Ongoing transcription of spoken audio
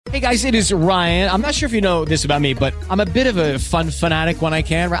Hey guys, it is Ryan. I'm not sure if you know this about me, but I'm a bit of a fun fanatic when I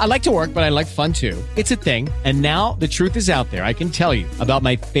can. I like to work, but I like fun too. It's a thing. And now the truth is out there. I can tell you about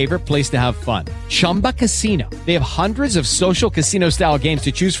my favorite place to have fun. Chumba Casino. They have hundreds of social casino style games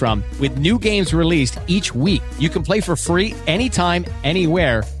to choose from with new games released each week. You can play for free anytime,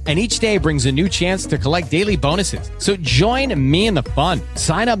 anywhere. And each day brings a new chance to collect daily bonuses. So join me in the fun.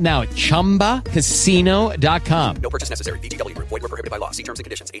 Sign up now at ChumbaCasino.com. No purchase necessary. VGW. Void where prohibited by law. See terms and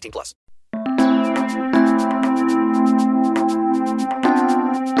conditions. 18+.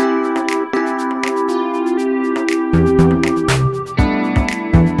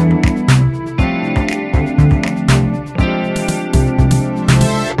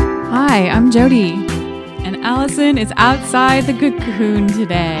 Hi, I'm Jody, and Allison is outside the cocoon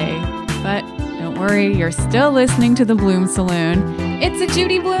today. But don't worry, you're still listening to the Bloom Saloon. It's a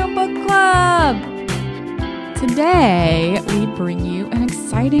Judy Bloom Book Club! Today, we bring you an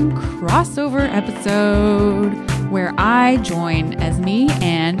exciting crossover episode where I join Esme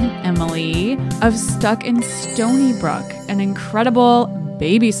and Emily of Stuck in Stoneybrook, an incredible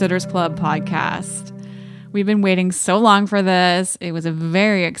Babysitters Club podcast. We've been waiting so long for this. It was a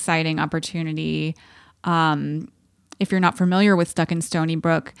very exciting opportunity. If you're not familiar with Stuck in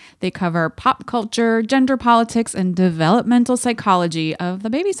Stoneybrook, they cover pop culture, gender politics, and developmental psychology of the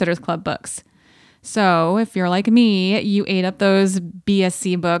Babysitters Club books. So if you're like me, you ate up those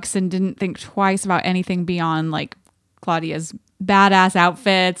BSC books and didn't think twice about anything beyond like Claudia's badass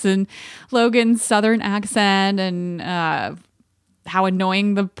outfits and Logan's southern accent and how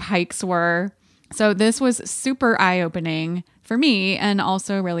annoying the Pikes were. So this was super eye-opening for me and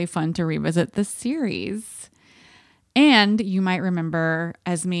also really fun to revisit the series. And you might remember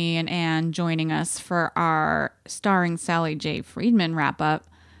Esme and Anne joining us for our starring Sally J. Friedman wrap-up,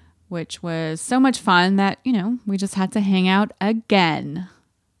 which was so much fun that, we just had to hang out again.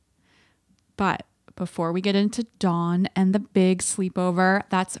 But before we get into Dawn and the Big Sleepover,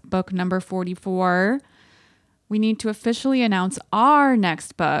 that's book number 44, we need to officially announce our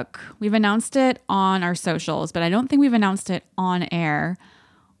next book. We've announced it on our socials, but I don't think we've announced it on air.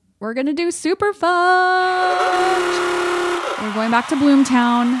 We're going to do Super Fudge! We're going back to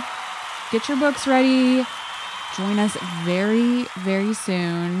Bloomtown. Get your books ready. Join us very, very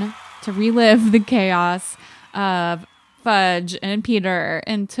soon to relive the chaos of Fudge and Peter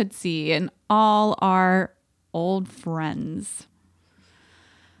and Tootsie and all our old friends.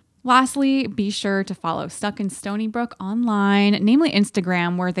 Lastly, be sure to follow Stuck in Stoneybrook online, namely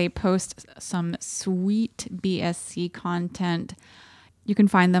Instagram, where they post some sweet BSC content. You can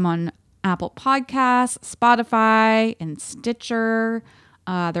find them on Apple Podcasts, Spotify, and Stitcher.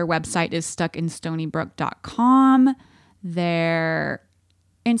 Their website is stuckinstonybrook.com. Their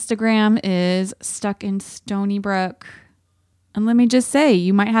Instagram is Stuck in Stoneybrook. And let me just say,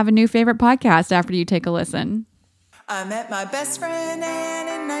 you might have a new favorite podcast after you take a listen. I met my best friend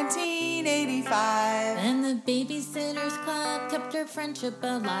Anne in 1985. And the Babysitters Club kept our friendship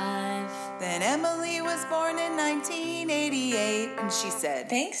alive. Then Emily was born in 1988. And she said,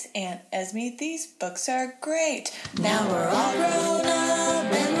 "Thanks, Aunt Esme, these books are great." Now we're all grown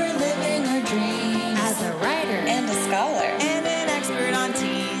up and we're living our dreams. As a writer and a scholar and an expert on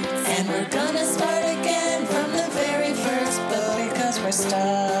teens. And we're gonna start again from the very first book. Because we're stuck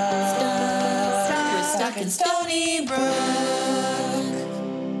in Stoneybrook.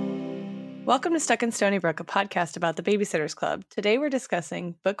 Welcome to Stuck in Stoneybrook, a podcast about the Babysitters Club. Today we're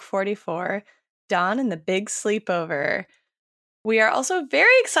discussing book 44, Dawn and the Big Sleepover. We are also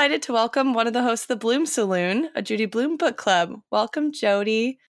very excited to welcome one of the hosts of the Bloom Saloon, a Judy Bloom book club. Welcome,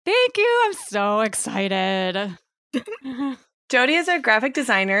 Jody. Thank you. I'm so excited. Jody is a graphic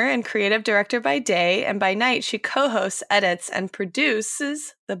designer and creative director by day, and by night she co-hosts, edits, and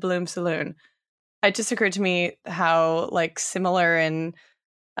produces the Bloom Saloon. It just occurred to me how similar in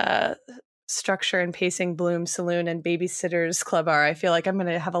structure and pacing Bloom Saloon and Babysitters Club are. I feel like I'm going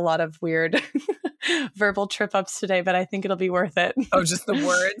to have a lot of weird verbal trip-ups today, but I think it'll be worth it. Oh, just the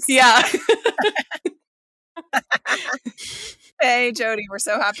words? Yeah. Hey, Jody, we're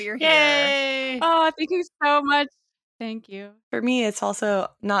so happy you're here. Yay! Oh, thank you so much. Thank you. For me, it's also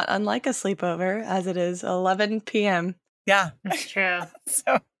not unlike a sleepover, as it is 11 p.m. Yeah. That's true.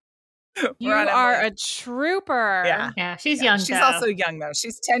 So you are a trooper. Yeah, she's young. She's also young, though.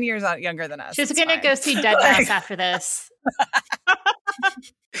 She's 10 years younger than us. She's going to go see Dead Mouse after this.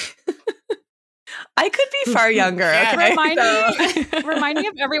 I could be far younger. Okay? Remind me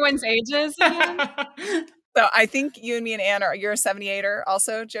of everyone's ages again. So I think you and me and Anne you're a 78er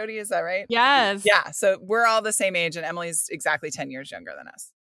also, Jody, is that right? Yes. Yeah, so we're all the same age, and Emily's exactly 10 years younger than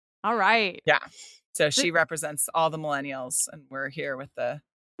us. All right. Yeah. So she represents all the millennials, and we're here with the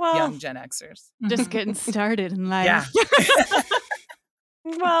Well, young Gen Xers. Just getting started in life. Yeah.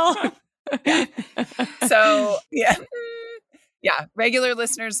 well. So, yeah. Yeah. Regular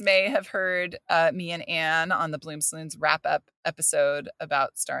listeners may have heard me and Anne on the Bloom Saloon's wrap-up episode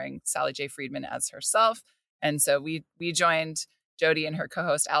about starring Sally J. Friedman as herself. And so we joined Jody and her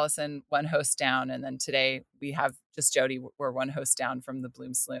co-host Allison one host down. And then today we have just Jody. We're one host down from the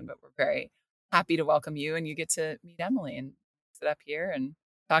Bloom Saloon, but we're very happy to welcome you. And you get to meet Emily and sit up here and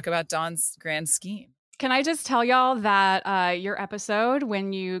talk about Dawn's grand scheme. Can I just tell y'all that your episode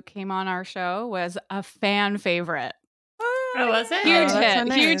when you came on our show was a fan favorite? Oh, was it? Huge Oh, that's so hit,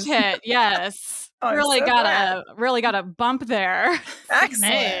 nice. huge hit. Yes, Oh, I'm really so got a bump there. Excellent.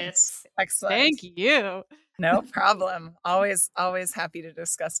 Nice. Excellent. Thank you. No problem. Always happy to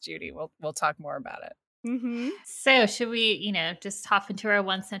discuss Judy. We'll talk more about it. Mm-hmm. So should we, just hop into our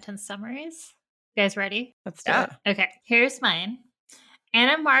one sentence summaries? You guys ready? Let's do it. Okay, here's mine.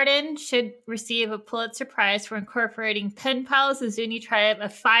 Anna Martin should receive a Pulitzer Prize for incorporating pen pals, the Zuni tribe, a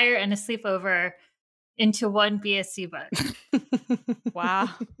fire, and a sleepover into one BSC book. Wow.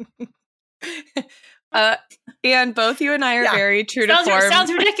 And both you and I are Yeah. very true to form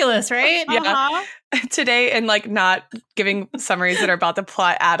Sounds ridiculous, right? Yeah. Uh-huh. today, and like not giving summaries that are about the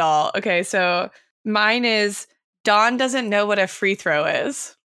plot at all. Okay, so mine is Dawn doesn't know what a free throw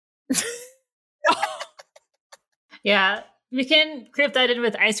is. Yeah, we can group that in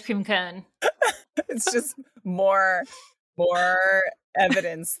with ice cream cone. It's just more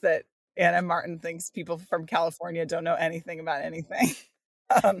evidence that Anna Martin thinks people from California don't know anything about anything.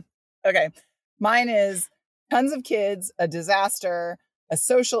 Okay. Mine is tons of kids, a disaster, a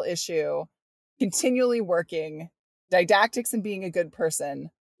social issue, continually working, didactics and being a good person.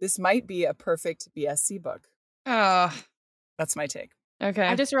 This might be a perfect BSC book. Oh, That's my take. okay.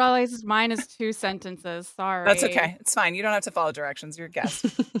 I just realized mine is 2 sentences. Sorry. That's okay. It's fine. You don't have to follow directions. You're a guest.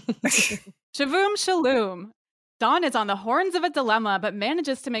 Shavum Shalom. Dawn is on the horns of a dilemma, but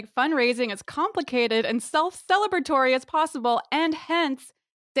manages to make fundraising as complicated and self-celebratory as possible, and hence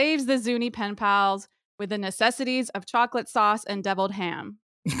saves the Zuni pen pals with the necessities of chocolate sauce and deviled ham.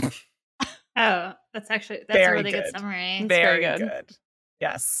 Oh, that's a Very really good good. summary. Very very good. good.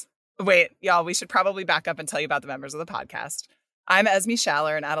 Yes. Wait, y'all, we should probably back up and tell you about the members of the podcast. I'm Esme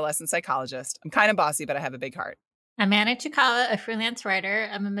Schaller, an adolescent psychologist. I'm kind of bossy, but I have a big heart. I'm Anna Chikala, a freelance writer.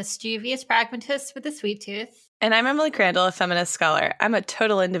 I'm a mischievous pragmatist with a sweet tooth. And I'm Emily Crandall, a feminist scholar. I'm a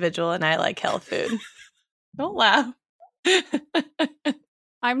total individual and I like health food. Don't laugh.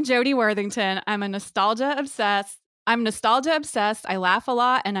 I'm Jody Worthington. I'm nostalgia obsessed. I laugh a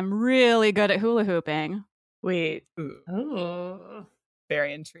lot, and I'm really good at hula hooping. Wait. Ooh, Ooh.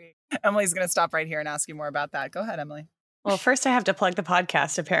 very intrigued. Emily's going to stop right here and ask you more about that. Go ahead, Emily. Well, first I have to plug the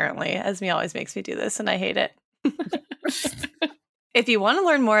podcast, apparently. Esme always makes me do this, and I hate it. If you want to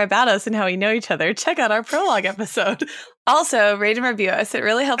learn more about us and how we know each other, check out our prologue episode. Also, rate and review us. It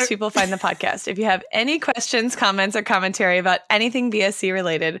really helps people find the podcast. If you have any questions, comments, or commentary about anything BSC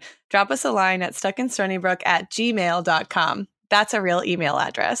related, drop us a line at stuckinstonybrook@gmail.com. That's a real email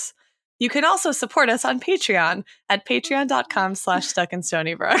address. You can also support us on Patreon at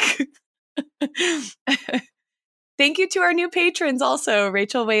patreon.com/stuckinstonybrook. Thank you to our new patrons also,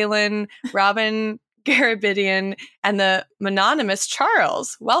 Rachel Whalen, Robin Garabidian, and the mononymous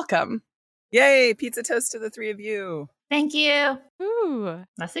Charles. Welcome. Yay, pizza toast to the three of you. Thank you. Ooh.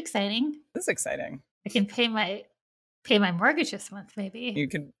 That's exciting. This is exciting. I can pay my mortgage this month, maybe. You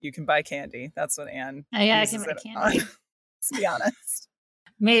can buy candy. That's what Anne. Oh, yeah, I uses can buy it candy. on. Let's be honest.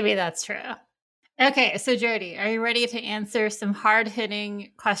 Maybe that's true. Okay, so Jody, are you ready to answer some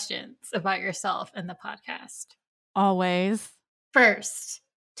hard-hitting questions about yourself and the podcast? Always. First,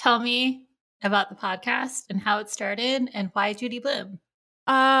 tell me about the podcast and how it started and why Judy Bloom.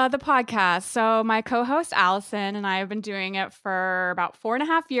 The podcast. So my co-host Allison and I have been doing it for about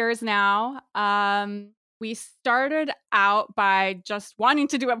 4.5 years now. We started out by just wanting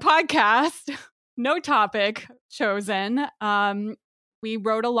to do a podcast, no topic chosen. We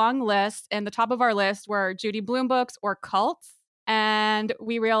wrote a long list, and the top of our list were Judy Bloom books or cults. And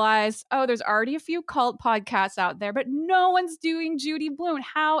we realized, there's already a few cult podcasts out there, but no one's doing Judy Bloom.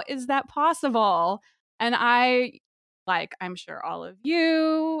 How is that possible? And I'm sure all of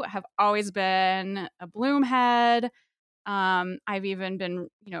you have always been a Bloom head. I've even been,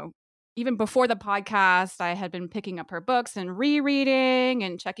 even before the podcast, I had been picking up her books and rereading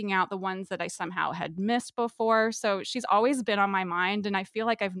and checking out the ones that I somehow had missed before. So she's always been on my mind. And I feel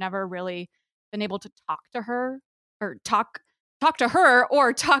like I've never really been able to talk to her or talk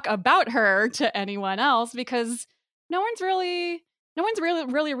about her to anyone else because no one's really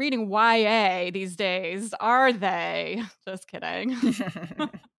reading YA these days, are they? Just kidding.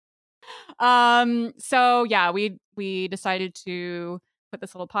 So yeah, we decided to put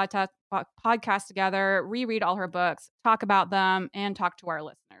this little podcast together, reread all her books, talk about them, and talk to our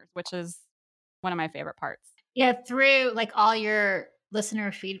listeners, which is one of my favorite parts. Yeah, through like all your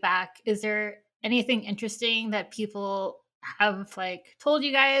listener feedback, is there anything interesting that people have like told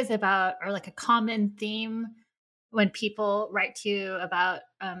you guys about, or like a common theme when people write to you about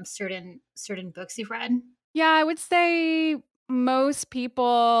certain books you've read? Yeah, I would say most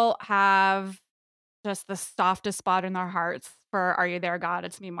people have just the softest spot in their hearts for Are You There, God?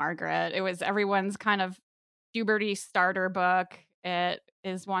 It's Me, Margaret. It was everyone's kind of puberty starter book. It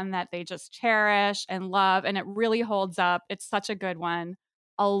is one that they just cherish and love, and it really holds up. It's such a good one.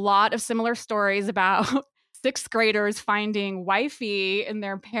 A lot of similar stories about sixth graders finding wifey in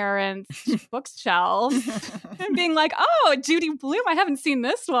their parents' bookshelves and being like, oh, Judy Blume, I haven't seen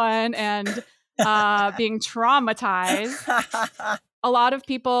this one, and being traumatized. A lot of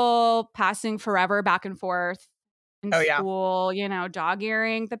people passing forever back and forth in school,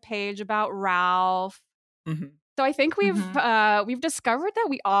 dog-earing the page about Ralph. Mm-hmm. So I think we've discovered that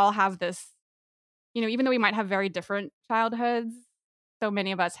we all have this, even though we might have very different childhoods, so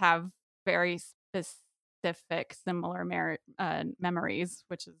many of us have very specific, similar memories,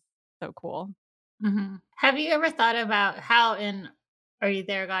 which is so cool. Mm-hmm. Have you ever thought about how in Are You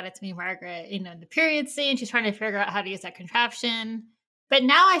There, God? It's Me, Margaret, the period scene, she's trying to figure out how to use that contraption. But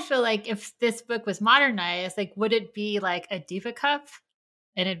now I feel like if this book was modernized, like, would it be like a diva cup?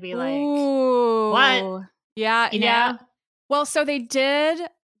 And it'd be like, ooh, what? Yeah, yeah. Well, so they did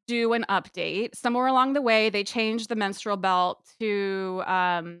do an update. Somewhere along the way, they changed the menstrual belt to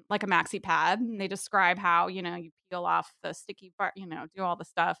like a maxi pad. And they describe how, you peel off the sticky part, do all the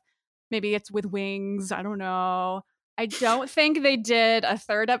stuff. Maybe it's with wings. I don't know. I don't think they did a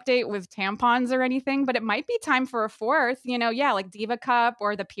third update with tampons or anything, but it might be time for a fourth, like Diva Cup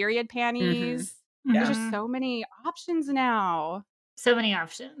or the period panties. Mm-hmm. There's just so many options now. So many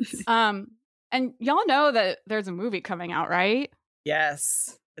options. And y'all know that there's a movie coming out, right?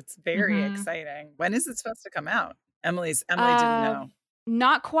 Yes. It's very exciting. When is it supposed to come out? Emily didn't know.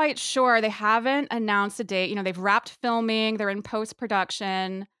 Not quite sure. They haven't announced a date. They've wrapped filming. They're in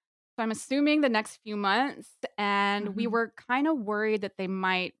post-production. So I'm assuming the next few months. And we were kind of worried that they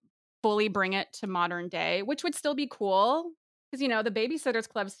might fully bring it to modern day, which would still be cool. Because, the Babysitters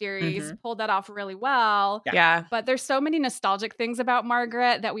Club series pulled that off really well. Yeah. But there's so many nostalgic things about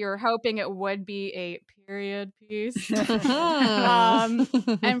Margaret that we were hoping it would be a period piece.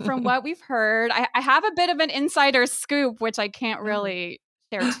 And from what we've heard, I have a bit of an insider scoop, which I can't really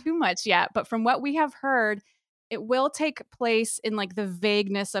share too much yet. But from what we have heard, it will take place in like the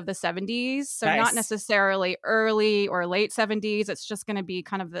vagueness of the 70s. So not necessarily early or late 70s. It's just going to be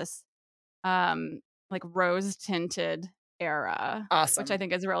kind of this like rose tinted era. Awesome. Which I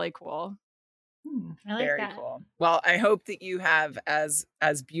think is really cool. I like Very that. cool. Well, I hope that you have as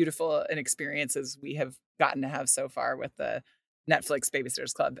beautiful an experience as we have gotten to have so far with the Netflix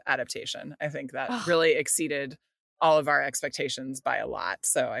Babysitters Club adaptation. I think that really exceeded all of our expectations by a lot.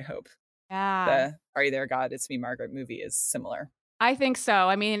 So I hope the Are You There, God? It's Me, Margaret movie is similar. I think so.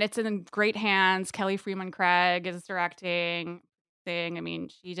 I mean, it's in great hands. Kelly Freeman Craig is directing. I mean,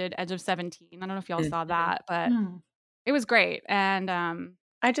 she did Edge of 17. I don't know if y'all saw that, but it was great. And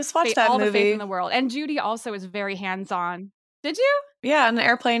I just watched that all movie. The faith in the world. And Judy also is very hands-on. Did you? Yeah, on an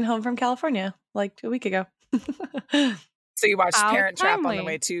airplane home from California like a week ago. So you watched How Parent Trap on the timely.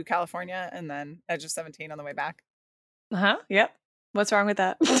 way to California and then Edge of 17 on the way back? Yep. What's wrong with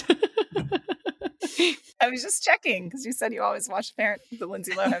that? I was just checking because you said you always watch the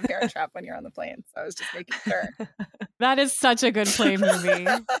Lindsay Lohan Parent Trap when you're on the plane. So I was just making sure. That is such a good play movie.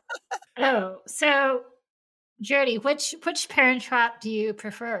 Oh, so Jody, which Parent Trap do you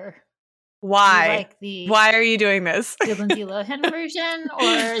prefer? Why? Do you like the Why are you doing this? the Lindsay Lohan version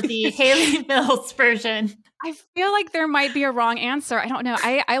or the Haley Mills version? I feel like there might be a wrong answer. I don't know.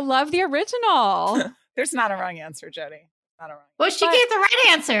 I love the original. There's not a wrong answer, Jody. Not a wrong. Well, she gave the right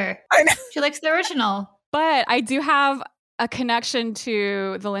answer. I know. She likes the original. But I do have a connection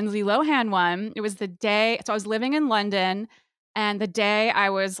to the Lindsay Lohan one. It was the day, so I was living in London, and the day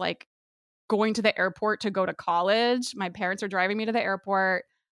I was like going to the airport to go to college. My parents were driving me to the airport,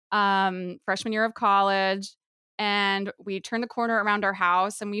 freshman year of college, and we turned the corner around our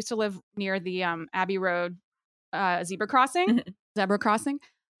house, and we used to live near the Abbey Road zebra crossing,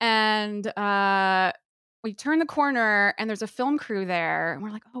 and we turn the corner and there's a film crew there. And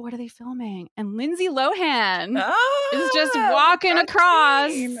we're like, oh, what are they filming? And Lindsay Lohan is just walking across.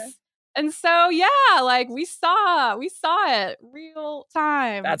 Mean. And so, yeah, like we saw it real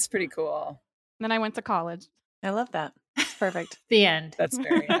time. That's pretty cool. And then I went to college. I love that. It's perfect. The end. That's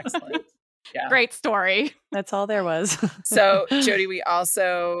very excellent. Yeah. Great story. That's all there was. So, Jody, we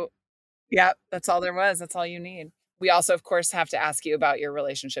also, yeah, that's all there was. That's all you need. We also, of course, have to ask you about your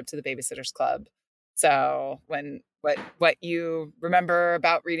relationship to the Babysitters Club. So, what you remember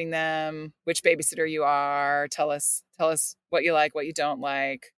about reading them, which babysitter you are, tell us what you like, what you don't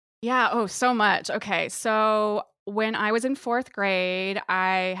like. Yeah. Oh, so much. Okay. So when I was in 4th grade,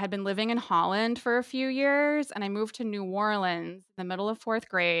 I had been living in Holland for a few years and I moved to New Orleans in the middle of 4th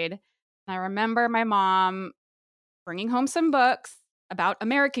grade. And I remember my mom bringing home some books about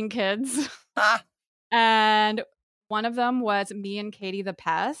American kids. Ah, And one of them was Me and Katie the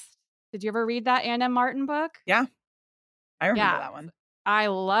Pest. Did you ever read that Anna Martin book? yeah, I remember Yeah. that one. I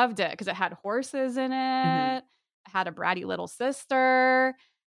loved it because it had horses in it. Mhm. It had a bratty little sister.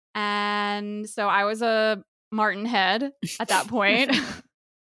 And so I was a Martin head at that point.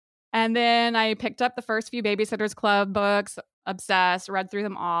 And then I picked up the first few Babysitters Club books, obsessed, read through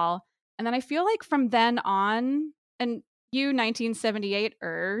them all. And then I feel like from then on, and you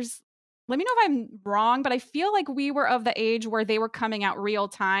 1978ers, let me know if I'm wrong, but I feel like we were of the age where they were coming out real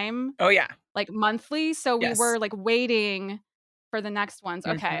time, Oh yeah, like monthly. So we Yes. were like waiting for the next ones.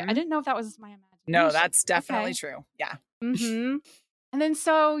 Okay. Mhm. I didn't know if that was my imagination. no, that's definitely Okay. true. Yeah, Mm-hmm. And then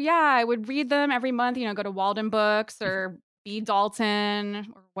so yeah, I would read them every month, go to Walden Books or B.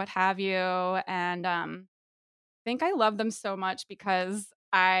 Dalton or what have you. And I think I love them so much because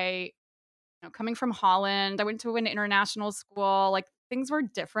coming from Holland, I went to an international school, like things were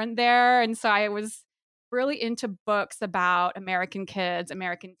different there. And so I was really into books about American kids,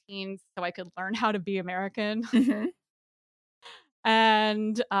 American teens, so I could learn how to be American. Mhm.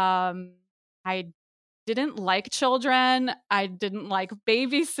 And I didn't like children. I didn't like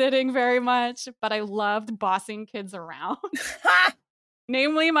babysitting very much, but I loved bossing kids around,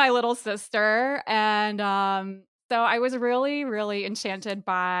 namely my little sister. And so I was really, really enchanted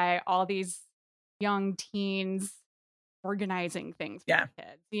by all these young teens organizing things for Yeah.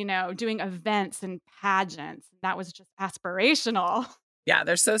 kids, doing events and pageants. That was just aspirational. yeah.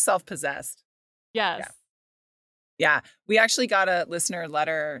 They're so self-possessed. Yes. Yeah, we actually got a listener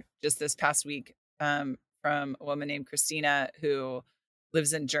letter just this past week from a woman named Christina who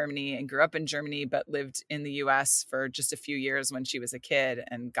lives in Germany and grew up in Germany, but lived in the US for just a few years when she was a kid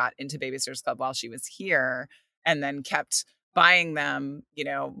and got into Babysitters Club while she was here and then kept buying them,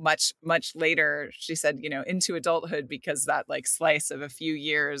 much, much later, she said, into adulthood, because that like slice of a few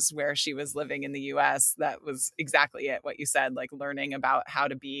years where she was living in the US, that was exactly it. What you said, like learning about how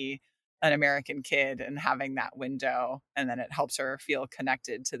to be an American kid and having that window. And then it helps her feel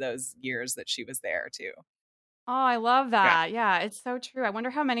connected to those years that she was there too. Oh, I love that. Yeah, it's so true. I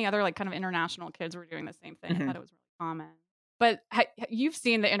wonder how many other like kind of international kids were doing the same thing. I Mhm. thought it was really common. But you've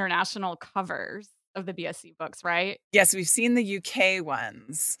seen the international covers of the BSC books, right? Yes, we've seen the UK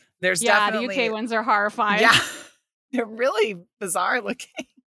ones. There's Yeah, definitely the UK ones are horrifying. Yeah, they're really bizarre looking.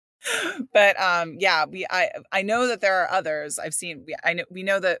 But yeah, I know that there are others. I've seen. We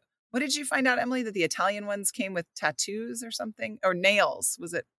know that. What did you find out, Emily? That the Italian ones came with tattoos or something, or nails?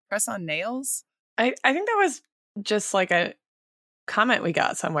 Was it press on nails? I think that was just like a comment we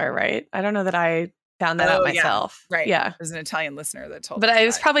got somewhere, right? I don't know that I found that out Oh, yeah. myself. Right. Yeah. There's an Italian listener that told. But us it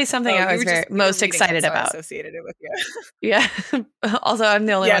was that. probably something Oh, I you was were just- you were most reading it, excited so I about. associated it with you. Yeah. Also, I'm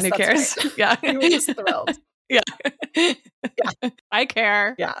the only Yes, one who that's cares. right. Yeah. You were just thrilled. Yeah. I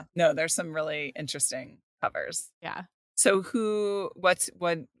care. Yeah. No, there's some really interesting covers. Yeah. So who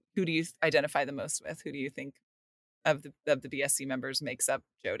do you identify the most with? Who do you think of the BSC members makes up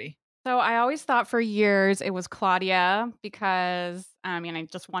Jody? So I always thought for years it was Claudia because I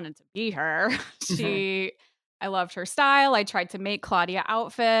just wanted to be her. I loved her style. I tried to make Claudia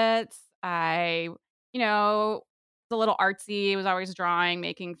outfits. I, was a little artsy, was always drawing,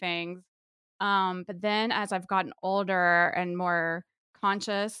 making things. But then as I've gotten older and more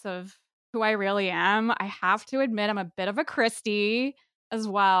conscious of who I really am, I have to admit I'm a bit of a Christy as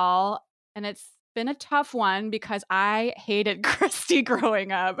well. And it's been a tough one because I hated Christy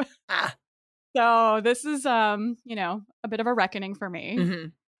growing up. Ah. So this is a bit of a reckoning for me. Mm-hmm.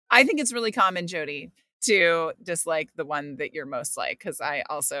 I think it's really common, Jody, to dislike the one that you're most like, because I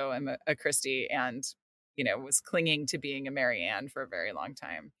also am a Christy and was clinging to being a Marianne for a very long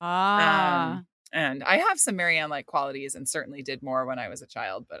time. And I have some Marianne like qualities and certainly did more when I was a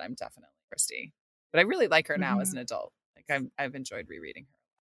child, but I'm definitely Christy. But I really like her now as an adult. Like I've enjoyed rereading her.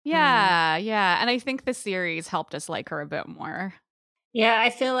 Yeah. And I think the series helped us like her a bit more. Yeah, I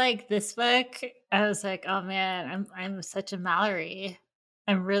feel like this book, I was like, oh man, I'm such a Mallory.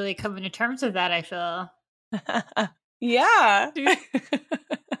 I'm really coming to terms with that, I feel. Yeah.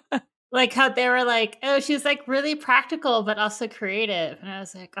 Like how they were like, oh, she's like really practical, but also creative. And I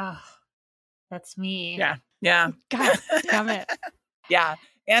was like, oh, That's me. Yeah. Yeah. God damn it. Yeah.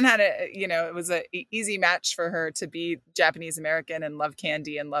 Anne had it was a easy match for her to be Japanese American and love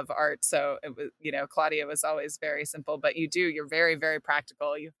candy and love art. So it was, Claudia was always very simple, but you're very, very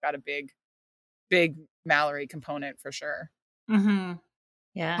practical. You've got a big Mallory component for sure. Mm-hmm.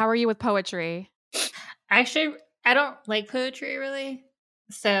 Yeah. How are you with poetry? Actually, I don't like poetry really.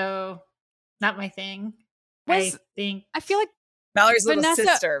 So not my thing. I feel like Mallory's little Vanessa-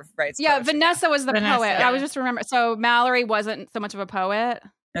 sister writes poetry. Vanessa was the Vanessa. poet. I was just remember. So Mallory wasn't so much of a poet.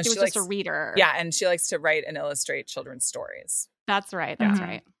 No, She was just a reader. Yeah, and she likes to write and illustrate children's stories, That's right. Mhm.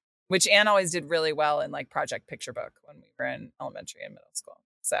 Right. which Anne always did really well in like Project Picture Book when we were in elementary and middle school.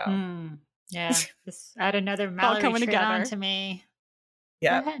 So Yeah. Just add another Mallory coming trait on together. to me.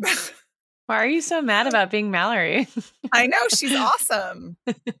 yeah, Go ahead. Why are you so mad about being Mallory? I know, she's awesome.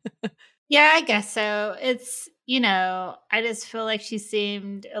 Yeah, I guess so. It's, I just feel like she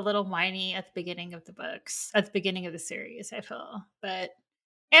seemed a little whiny at the beginning of the books, at the beginning of the series, I feel.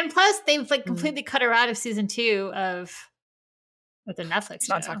 And plus they've like completely cut her out of season 2 of the Netflix Let's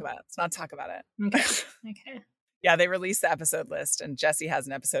show. not talk about it. Let's not talk about it. Okay. Okay. Yeah, they released the episode list, and Jesse has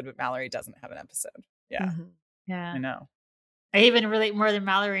an episode, but Mallory doesn't have an episode. Yeah, Yeah. I know. I even relate more than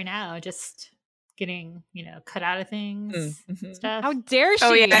Mallory now, just getting, cut out of things, Mhm. stuff. How dare she?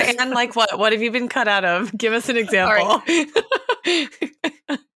 Oh yeah, and like what? What have you been cut out of? Give us an example.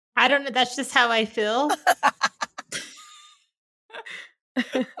 I don't know. That's just how I feel.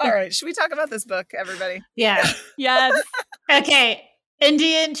 All right, should we talk about this book, everybody? Yeah. Yes. Okay.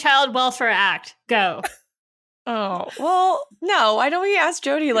 Indian Child Welfare Act. Go. Oh, well, no. Why don't we ask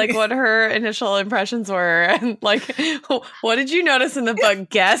Jody like what her initial impressions were and like what did you notice in the book,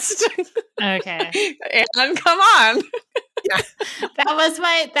 guest? Okay. And come on. That was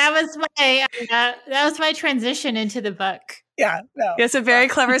my transition into the book. Yeah, no. It's a very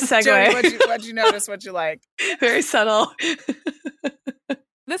clever segue. Jody, what'd you notice? What'd you like? Very subtle.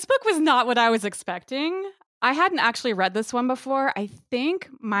 This book was not what I was expecting. I hadn't actually read this one before. I think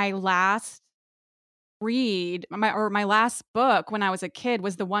my last read, my last book when I was a kid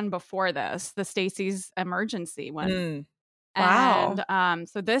was the one before this, the Stacy's Emergency one. Wow. And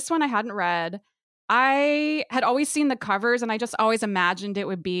so this one I hadn't read. I had always seen the covers and I just always imagined it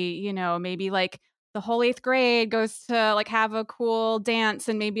would be, maybe like the whole 8th grade goes to like have a cool dance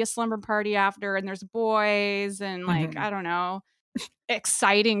and maybe a slumber party after and there's boys and like, I don't know,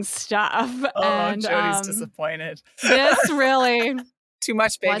 exciting stuff. Oh, and Jody's disappointed. This really Too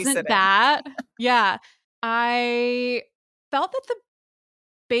much babysitting. wasn't that. Yeah. I felt that the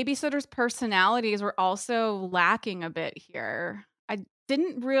babysitters' personalities were also lacking a bit here. I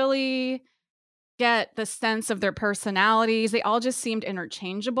didn't really get the sense of their personalities. They all just seemed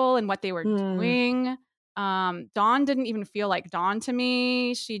interchangeable in what they were doing. Dawn didn't even feel like Dawn to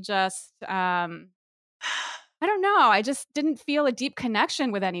me. She just, I don't know. I just didn't feel a deep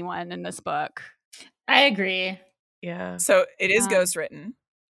connection with anyone in this book. I agree. Yeah. So it is ghostwritten.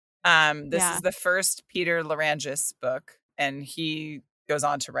 This Yeah. is the first Peter Larangis book, and he goes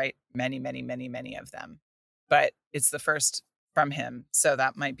on to write many, many, many, many of them. But it's the first from him, so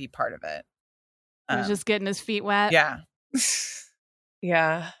that might be part of it. He was just getting his feet wet. Yeah.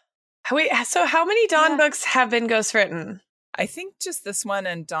 Yeah. Wait, so how many Dawn books have been ghostwritten? I think just this one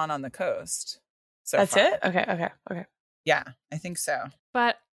and Dawn on the Coast. So That's far. it? Okay. Yeah, I think so.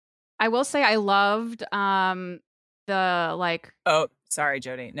 But I will say I loved the like. Oh, sorry,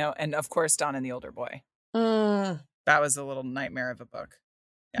 Jody. No, and of course, Dawn and the Older Boy. That was a little nightmare of a book.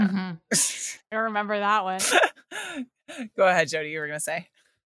 Yeah. I remember that one. Go ahead, Jody. You were going to say.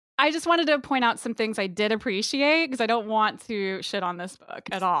 I just wanted to point out some things I did appreciate because I don't want to shit on this book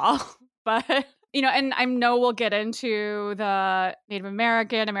at all. But, and I know we'll get into the Native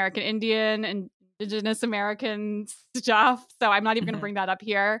American, American Indian, Indigenous American stuff. So I'm not even going to bring that up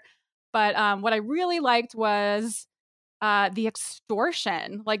here. But what I really liked was the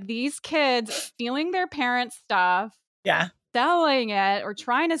extortion. Like these kids stealing their parents' stuff, selling it or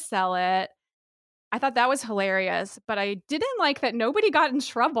trying to sell it. I thought that was hilarious, but I didn't like that nobody got in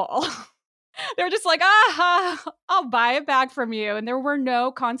trouble. They were just like, I'll buy it back from you. And there were no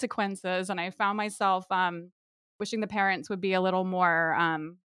consequences. And I found myself wishing the parents would be a little more,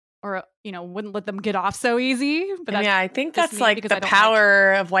 wouldn't let them get off so easy. But yeah, I think that's like the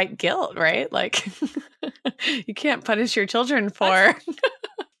power of white guilt, right? Like you can't punish your children for.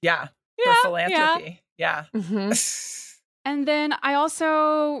 For philanthropy. Yeah. And then I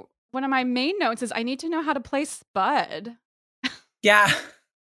also... one of my main notes is I need to know how to play Spud. Yeah.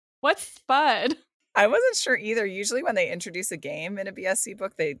 What's Spud? I wasn't sure either. Usually when they introduce a game in a BSC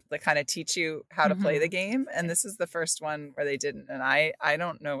book, they kind of teach you how to play the game. And this is the first one where they didn't. And I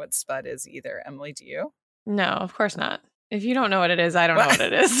don't know what Spud is either. Emily, do you? No, of course not. If you don't know what it is, I don't know what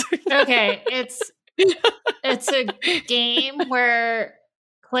it is. Okay, it's a game where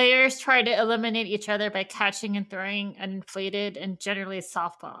players try to eliminate each other by catching and throwing an inflated and generally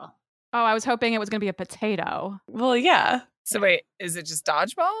softball. Oh, I was hoping it was going to be a potato. Well, yeah. So wait, is it just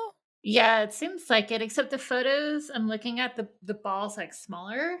dodgeball? Yeah, it seems like it, except the photos I'm looking at, the ball's like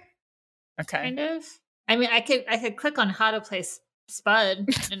smaller. Okay. Kind of. I mean, I could click on how to play Spud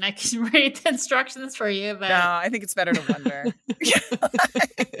and I can read the instructions for you, but No, I think it's better to wonder.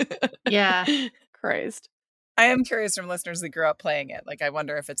 yeah. Christ. I am curious from listeners that grew up playing it. Like, I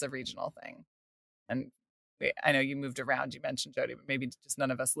wonder if it's a regional thing. And I know you moved around. You mentioned Jody, but maybe just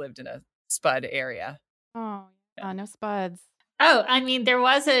none of us lived in a Spud area. Oh, no Spuds. Oh, I mean, there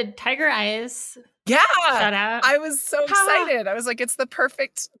was a Tiger Eyes Yeah. shout out. I was so excited. I was like, it's the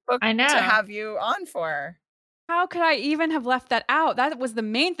perfect book I know. to have you on for. How could I even have left that out? That was the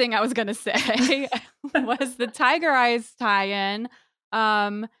main thing I was going to say was the Tiger Eyes tie-in.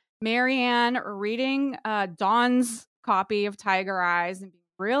 Marianne reading Dawn's copy of Tiger Eyes and being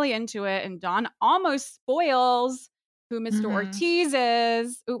really into it. And Dawn almost spoils who Mr. Ortiz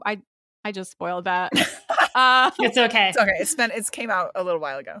is. Ooh, I just spoiled that. It's okay. It's okay. It's came out a little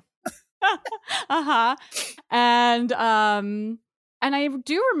while ago. And I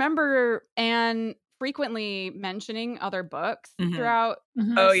do remember Anne frequently mentioning other books throughout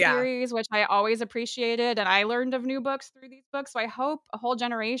the series, which I always appreciated. And I learned of new books through these books. So I hope a whole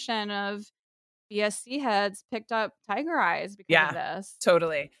generation of BSC heads picked up Tiger Eyes because of this.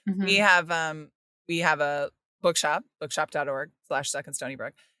 Totally. We have a bookshop,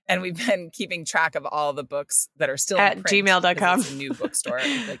 bookshop.org/stuckinstoneybrook. And we've been keeping track of all the books that are still at in print, gmail.com. It's a new bookstore.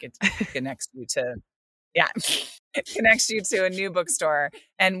 Like it connects you to, it connects you to a new bookstore.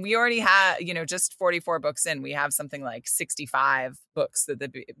 And we already have, just 44 books in. We have something like 65 books that the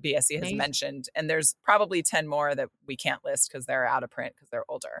BSC has mentioned. And there's probably 10 more that we can't list because they're out of print because they're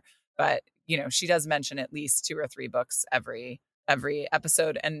older. But, she does mention at least 2 or 3 books every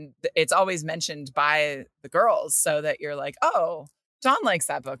episode. And it's always mentioned by the girls so that you're like, oh, Dawn likes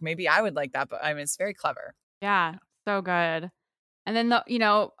that book. Maybe I would like that book. I mean, it's very clever. Yeah, so good. And then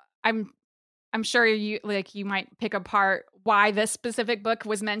I'm sure you might pick apart why this specific book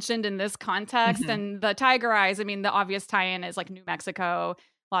was mentioned in this context. And the Tiger Eyes, I mean, the obvious tie-in is like New Mexico.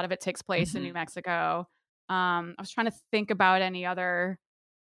 A lot of it takes place in New Mexico. I was trying to think about any other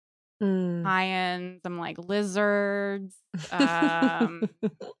tie-ins. I'm like lizards,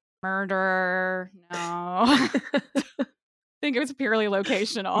 murder. No. I think it was purely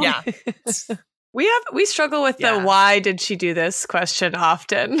locational. Yeah. We struggle with the why did she do this question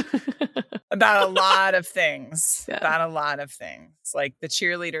often. About a lot of things. About a lot of things. Like the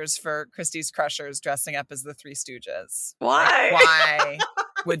cheerleaders for Christie's Crushers dressing up as the Three Stooges. Why? Like, why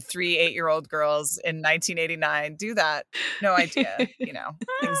would 3 8-year-old girls in 1989 do that? No idea.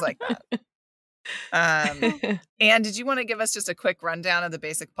 Things like that. And did you want to give us just a quick rundown of the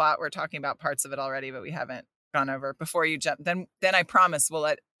basic plot? We're talking about parts of it already, but we haven't gone over before you jump. Then I promise we'll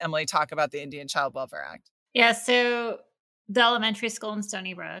let Emily talk about the Indian Child Welfare Act. Yeah, so the elementary school in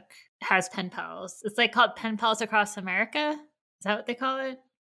Stoneybrook has pen pals. It's like called Pen Pals Across America. Is that what they call it?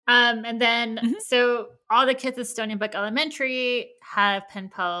 And then so all the kids at Stoneybrook Elementary have pen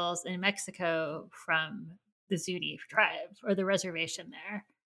pals in Mexico from the Zuni tribe or the reservation there.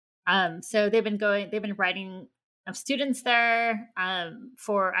 So they've been writing of students there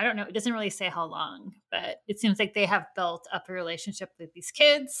for, I don't know, it doesn't really say how long, but it seems like they have built up a relationship with these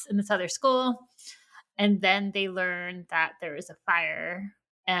kids in this other school. And then they learn that there is a fire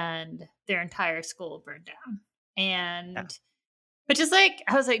and their entire school burned down. And which is like,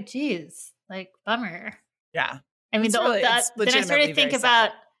 I was like, geez, like bummer. Yeah. I mean, then I started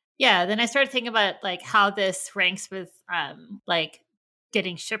thinking about like how this ranks with like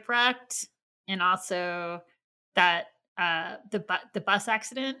getting shipwrecked and also that the bus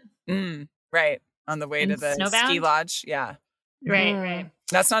accident. Right. On the way to the Snowbound? ski lodge. Yeah. Right.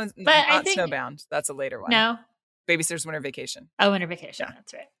 That's not I think, Snowbound. That's a later one. No. Babysitter's Winter Vacation. Oh, Winter Vacation. Yeah.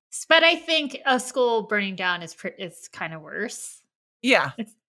 That's right. But I think a school burning down is kind of worse. Yeah.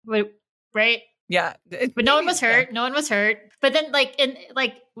 Right? Yeah. But no one was hurt. Yeah. No one was hurt. But then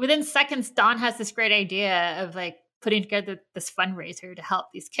within seconds, Dawn has this great idea of like putting together this fundraiser to help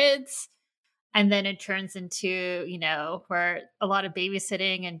these kids. And then it turns into, where a lot of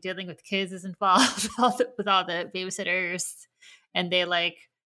babysitting and dealing with kids is involved with all the babysitters. And they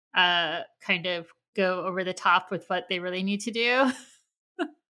kind of go over the top with what they really need to do.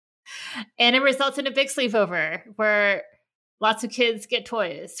 And it results in a big sleepover where lots of kids get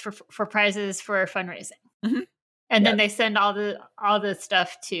toys for prizes for fundraising. Mhm. And then they send all the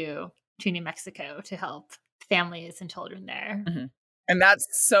stuff to New Mexico to help families and children there. Mhm. And that's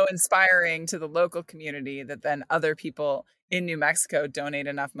so inspiring to the local community that then other people in New Mexico donate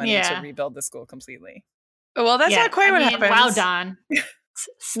enough money to rebuild the school completely. Well, that's not quite what happens. Wow, Dawn.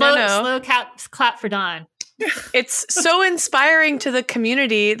 Slow clap for Dawn. It's so inspiring to the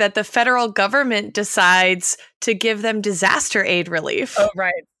community that the federal government decides to give them disaster aid relief. Oh,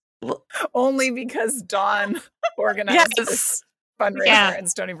 right. Only because Dawn organized this fundraiser in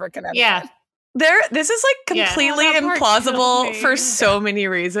Stoneybrook, Connecticut. Yeah. This is like completely implausible for so many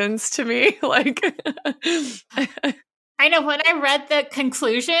reasons to me. Like, I know when I read the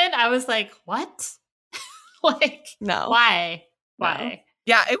conclusion, I was like, what? Like, no. Why? No.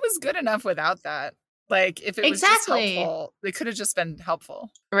 Yeah, it was good enough without that. Like, if it was just helpful, they could have just been helpful.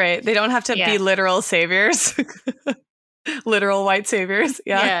 Right. They don't have to be literal saviors. Literal white saviors.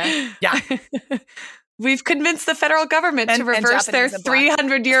 Yeah. We've convinced the federal government to reverse their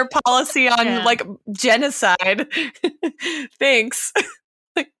 300-year policy on like genocide. Thanks.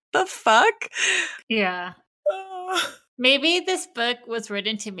 Like, the fuck? Yeah. Maybe this book was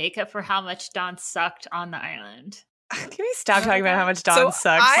written to make up for how much Dawn sucked on the island. Can we stop talking about how much Dawn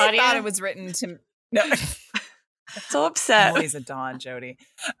sucks? I thought it was written to... No. So upset. Always a Dawn, Jody.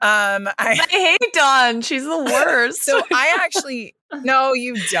 I hate Dawn. She's the worst. So I actually... No,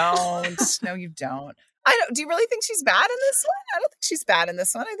 you don't. No, you don't. Do you really think she's bad in this one? I don't think she's bad in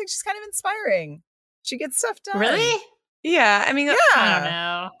this one. I think she's kind of inspiring. She gets stuff done. Really? Yeah. I mean, I don't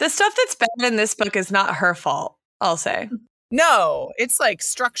know. The stuff that's bad in this book is not her fault, I'll say. No, it's like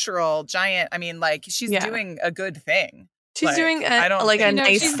structural, giant. I mean, like, she's doing a good thing. She's doing a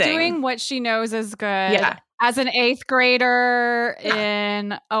nice she's thing. Doing what she knows is good. Yeah. As an 8th grader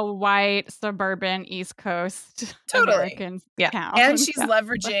in a white suburban East Coast American town. And she's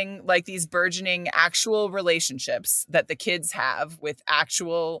leveraging like these burgeoning actual relationships that the kids have with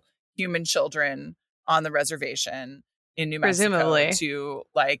actual human children on the reservation in New Mexico presumably to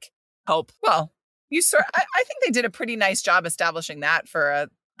like help. Well, I think they did a pretty nice job establishing that for a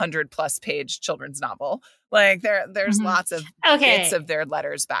 100+ page children's novel. Like there's lots of bits of their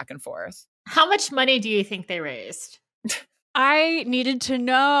letters back and forth. How much money do you think they raised? I needed to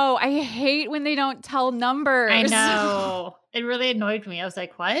know. I hate when they don't tell numbers. I know. It really annoyed me. I was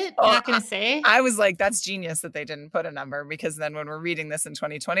like, what? You're not going to say? I was like, that's genius that they didn't put a number, because then when we're reading this in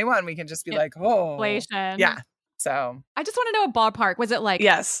 2021, we can just be like, oh. Inflation. Yeah. So. I just want to know a ballpark. Was it like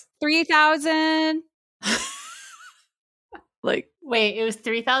yes, 3,000? Like, wait, it was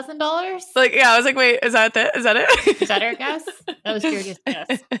 $3,000? Like, yeah, I was like, wait, is that it? Is that our guess? That was your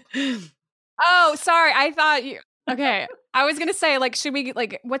guess. Oh, sorry. I thought you. Okay, I was gonna say, like, should we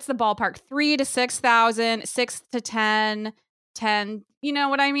like, what's the ballpark? 3,000 to 6,000, 6 to 10, 10. You know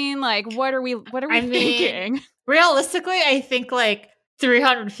what I mean? Like, what are we thinking? Realistically, I think like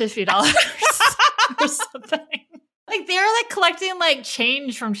 $350 or something. Like, they're like collecting like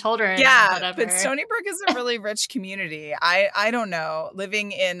change from children. Yeah, but Stoneybrook is a really rich community. I don't know,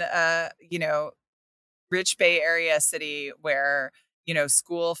 living in a rich Bay Area city where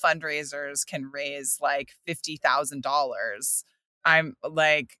school fundraisers can raise like $50,000. I'm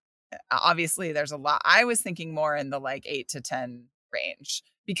like, obviously there's a lot. I was thinking more in the like 8 to 10 range,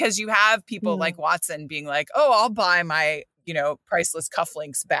 because you have people like Watson being like, oh, I'll buy my priceless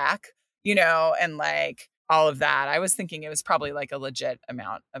cufflinks back, and like all of that. I was thinking it was probably like a legit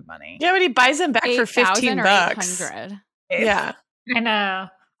amount of money. Yeah, but he buys them back for $15. Or 800. Yeah, I know.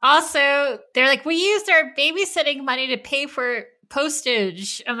 Also, they're like, we used our babysitting money to pay for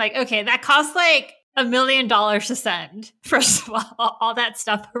postage. I'm like, okay, that costs like $1 million to send. First of all that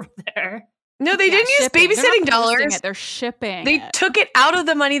stuff over there. No, they didn't use babysitting dollars. They're shipping. They took it out of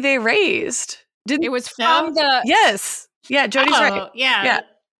the money they raised. It was from the yes, yeah. Jody's right. Yeah.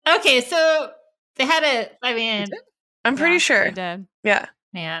 Okay, so they had I'm pretty sure they did. Yeah,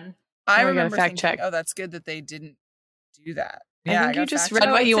 man. I remember fact check. Oh, that's good that they didn't do that. Yeah, I think you just read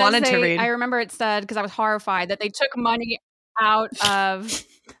what you wanted to read. I remember it said, because I was horrified, that they took money out of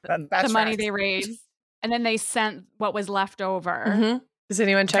the money they raised, and then they sent what was left over. Mm-hmm. Is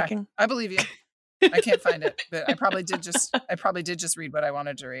anyone checking? I believe you. I can't find it, but I probably did just read what I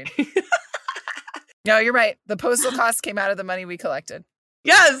wanted to read. No, you're right. The postal costs came out of the money we collected.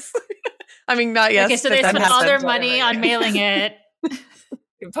 Yes. I mean, not yes. Okay, so they spent all their money on mailing it.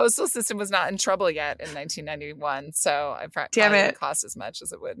 The postal system was not in trouble yet in 1991, so I probably didn't cost as much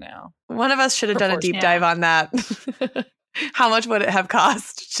as it would now. One of us should have done a deep dive on that. How much would it have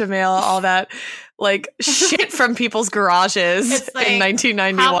cost to mail all that like shit from people's garages It's like, in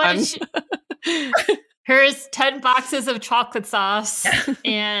how 1991. much? Here's 10 boxes of chocolate sauce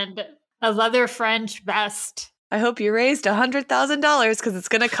and a leather French vest. I hope you raised $100,000 because it's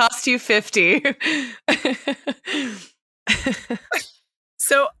going to cost you 50.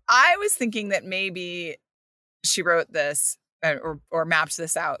 So I was thinking that maybe she wrote this or mapped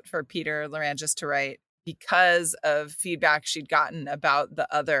this out for Peter Larangis to write because of feedback she'd gotten about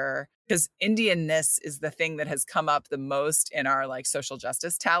the other, because Indianness is the thing that has come up the most in our like social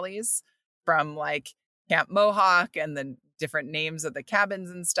justice tallies, from like Camp Mohawk and the different names of the cabins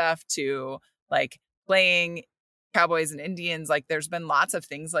and stuff to like playing cowboys and Indians. Like there's been lots of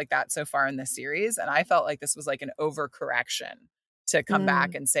things like that so far in this series. And I felt like this was like an overcorrection to come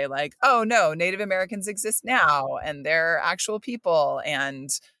back and say like, oh no, Native Americans exist now and they're actual people. And,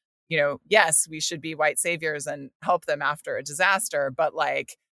 you know, yes, we should be white saviors and help them after a disaster. But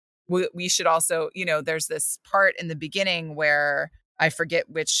like, we should also, you know, there's this part in the beginning where I forget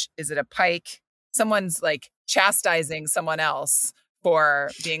which, is it a Pike? Someone's like chastising someone else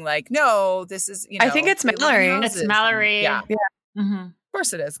for being like, no, this is, you know. I think it's Mallory. It's Mallory. Yeah. Mm-hmm. Of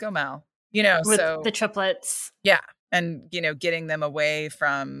course it is. Go Mal. You know, With so the triplets. yeah. And, you know, getting them away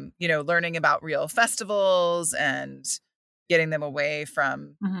from, you know, learning about real festivals and getting them away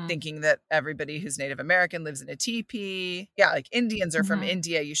from thinking that everybody who's Native American lives in a teepee. Yeah, like Indians are from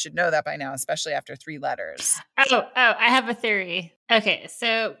India. You should know that by now, especially after 3 letters. Oh, I have a theory. Okay,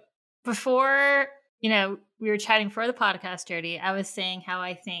 so before, you know, we were chatting for the podcast, Jody, I was saying how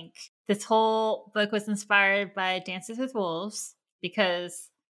I think this whole book was inspired by Dances with Wolves, because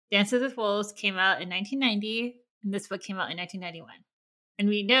Dances with Wolves came out in 1990, and this book came out in 1991. And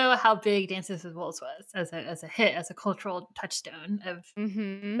we know how big Dances with Wolves was as a hit, as a cultural touchstone of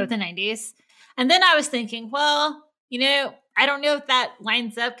the 90s. And then I was thinking, well, you know, I don't know if that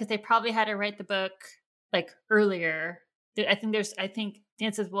lines up because they probably had to write the book like earlier. I think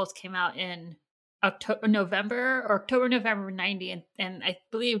Dances with Wolves came out in October, November 90. And I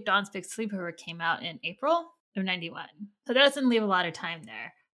believe Dawn's Big Sleepover came out in April of 91. So that doesn't leave a lot of time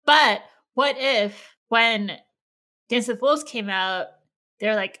there. But what if when Dances with Wolves came out,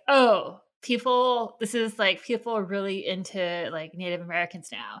 they're like, oh, people are really into like Native Americans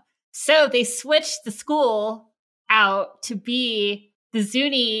now. So they switched the school out to be the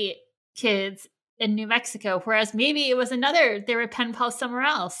Zuni kids in New Mexico, whereas maybe it was they were pen pals somewhere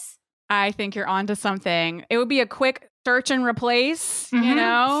else. I think you're onto something. It would be a quick search and replace, you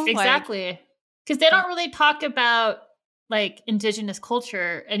know? Exactly. Because they don't really talk about like indigenous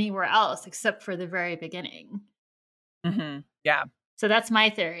culture anywhere else except for the very beginning. Yeah. So that's my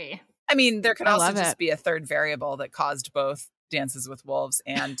theory. I mean, there could I also love just it. be a third variable that caused both Dances with Wolves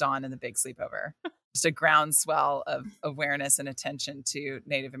and Dawn and the Big Sleepover. Just a groundswell of awareness and attention to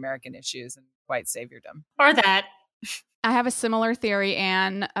Native American issues and white saviordom. Or that. I have a similar theory,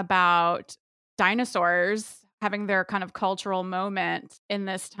 Anne, about dinosaurs having their kind of cultural moment in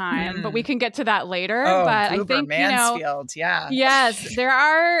this time, but we can get to that later. Oh, but Goober I think, Mansfield, yeah. Yes,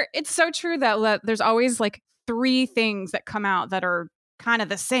 it's so true that there's always like 3 things that come out that are kind of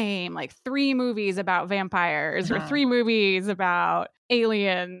the same, like 3 movies about vampires or 3 movies about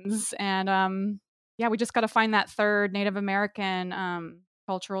aliens. And we just got to find that third Native American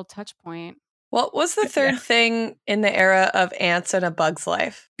cultural touch point. What was the third thing in the era of ants and A Bug's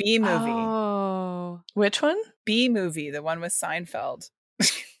Life? B movie. Oh. Which one? B movie, the one with Seinfeld.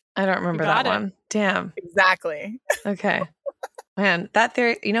 I don't remember that one. Damn. Exactly. Okay. Man, that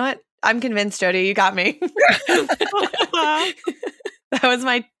theory, you know what? I'm convinced, Jody. You got me. That was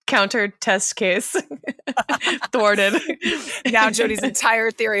my counter test case. Thwarted. Now Jody's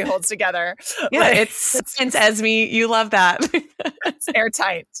entire theory holds together. Yeah, it's science, Esme. You love that. It's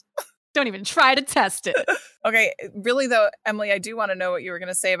airtight. Don't even try to test it. Okay, really though, Emily, I do want to know what you were going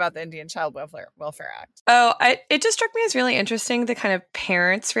to say about the Indian Child Welfare Act. Oh, it just struck me as really interesting, the kind of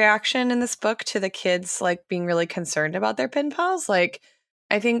parents' reaction in this book to the kids like being really concerned about their pen pals. Like,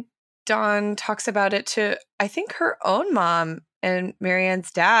 I think Dawn talks about it to, I think, her own mom and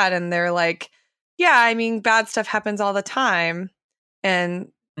Marianne's dad, and they're like, yeah, I mean, bad stuff happens all the time.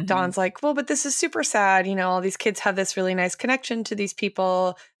 And Dawn's like, well, but this is super sad. You know, all these kids have this really nice connection to these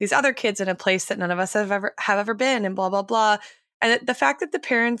people, these other kids in a place that none of us have ever been, and blah, blah, blah. And the fact that the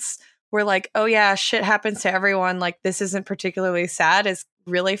parents were like, oh yeah, shit happens to everyone, like this isn't particularly sad, is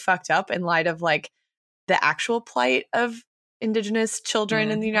really fucked up in light of like the actual plight of Indigenous children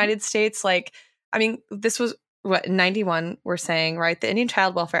in the United States. Like, I mean, this was what, 91 we're saying, right? The Indian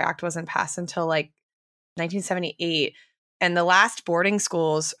Child Welfare Act wasn't passed until like 1978. And the last boarding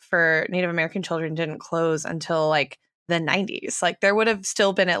schools for Native American children didn't close until like the 90s. Like there would have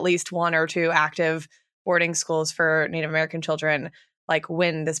still been at least one or two active boarding schools for Native American children like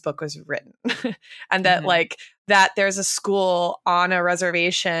when this book was written. And that like that there's a school on a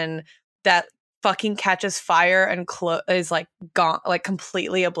reservation that fucking catches fire and is like gone, like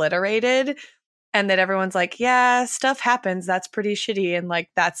completely obliterated, and that everyone's like, yeah, stuff happens, that's pretty shitty, and like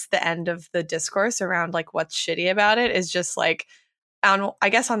that's the end of the discourse around like what's shitty about it, is just like I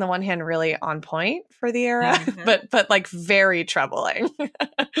guess on the one hand really on point for the era, but like very troubling.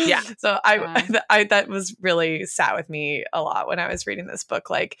 Yeah. So I that was really sat with me a lot when I was reading this book.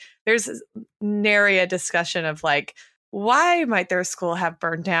 Like there's nary a discussion of like, why might their school have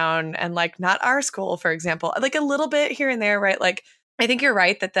burned down and like not our school, for example, like a little bit here and there, right? Like I think you're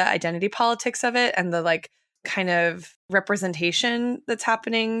right that the identity politics of it and the like kind of representation that's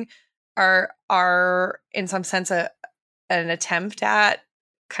happening are in some sense an attempt at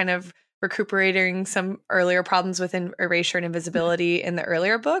kind of recuperating some earlier problems with erasure and invisibility in the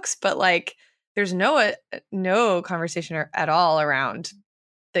earlier books, but like there's no conversation at all around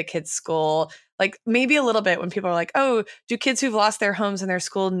the kids' school. Like maybe a little bit when people are like, oh, do kids who've lost their homes and their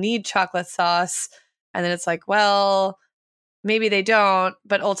school need chocolate sauce? And then it's like, well, maybe they don't,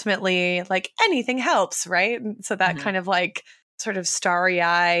 but ultimately like anything helps, right? So that kind of like sort of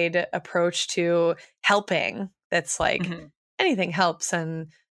starry-eyed approach to helping, that's like anything helps, and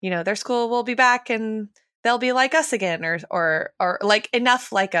you know their school will be back and they'll be like us again, or like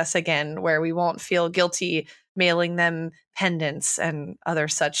enough like us again where we won't feel guilty mailing them pendants and other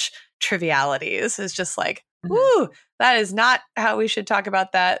such trivialities. Is just like, woo, that is not how we should talk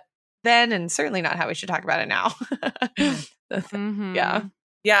about that then, and certainly not how we should talk about it now.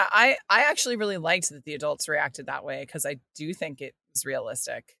 Yeah, I actually really liked that the adults reacted that way, because I do think it was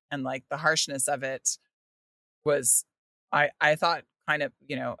realistic, and like the harshness of it was, I thought kind of,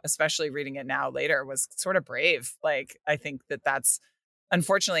 you know, especially reading it now later, was sort of brave. Like I think that's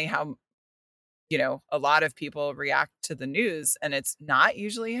unfortunately how, you know, a lot of people react to the news, and it's not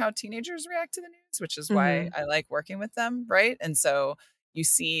usually how teenagers react to the news, which is why I like working with them, right? And so you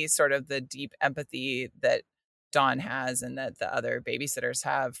see sort of the deep empathy that Dawn has and that the other babysitters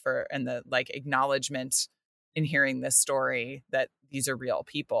have for, and the like acknowledgement in hearing this story that these are real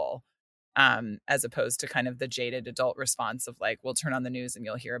people, as opposed to kind of the jaded adult response of like, we'll turn on the news and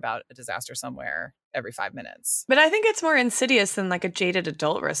you'll hear about a disaster somewhere every 5 minutes. But I think it's more insidious than like a jaded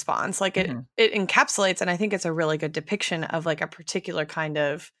adult response. Like it encapsulates, and I think it's a really good depiction of like a particular kind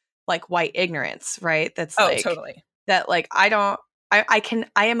of like white ignorance, right? That's totally. That like I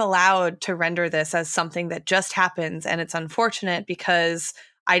am allowed to render this as something that just happens, and it's unfortunate because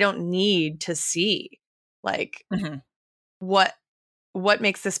I don't need to see like what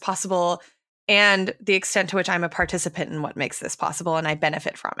makes this possible and the extent to which I'm a participant in what makes this possible, and I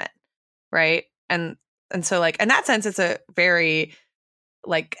benefit from it, right? And so like in that sense, it's a very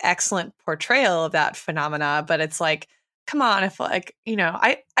like excellent portrayal of that phenomena. But it's like, come on, if like, you know,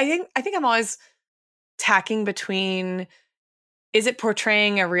 I think I'm always tacking between, is it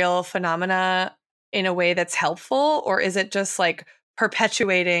portraying a real phenomena in a way that's helpful, or is it just like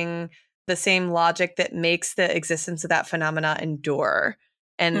perpetuating the same logic that makes the existence of that phenomena endure?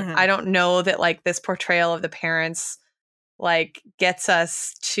 And I don't know that like this portrayal of the parents like gets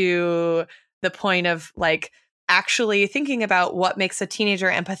us to the point of like actually thinking about what makes a teenager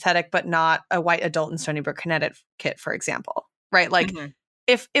empathetic but not a white adult in Stoneybrook, Connecticut, for example, right? Like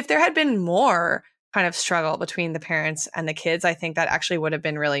if there had been more kind of struggle between the parents and the kids, I think that actually would have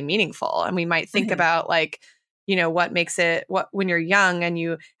been really meaningful. And we might think about like, you know, what makes it, what when you're young and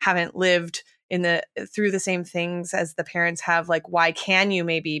you haven't lived through the same things as the parents have, like why can you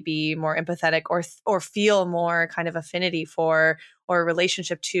maybe be more empathetic or feel more kind of affinity for or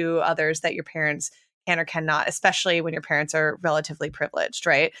relationship to others that your parents can or cannot, especially when your parents are relatively privileged,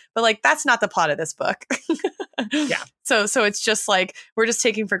 right? But like that's not the plot of this book. Yeah. So it's just like we're just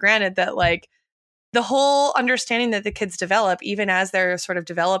taking for granted that like the whole understanding that the kids develop, even as they're sort of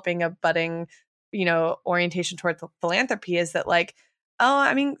developing a budding, you know, orientation towards philanthropy, is that like, oh,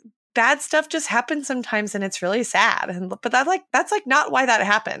 I mean, bad stuff just happens sometimes and it's really sad. But that's like not why that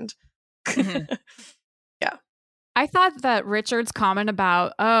happened. Yeah. I thought that Richard's comment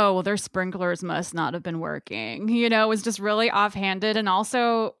about, oh, well, their sprinklers must not have been working, you know, was just really offhanded. And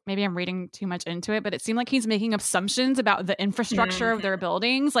also, maybe I'm reading too much into it, but it seemed like he's making assumptions about the infrastructure of their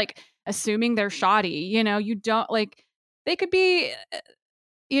buildings, like assuming they're shoddy. You know, you don't like, they could be,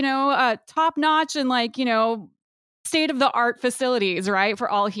 you know, top notch and like, you know, state of the art facilities, right? For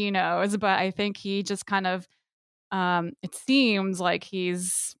all he knows. But I think he just kind of, it seems like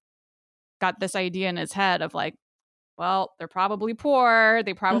he's got this idea in his head of like, well, they're probably poor.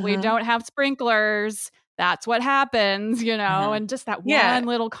 They probably don't have sprinklers. that's what happens, and just that Yeah. one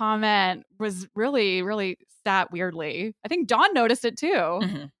little comment was really, really sat weirdly. I think Dawn noticed it too.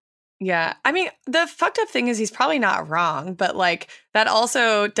 Mm-hmm. Yeah. I mean, the fucked up thing is he's probably not wrong, but like that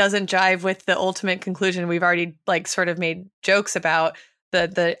also doesn't jive with the ultimate conclusion we've already like sort of made jokes about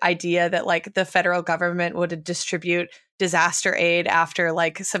the idea that like the federal government would distribute disaster aid after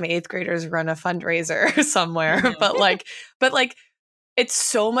like some 8th graders run a fundraiser somewhere. Mhm. but like it's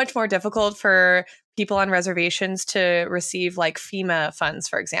so much more difficult for people on reservations to receive like FEMA funds,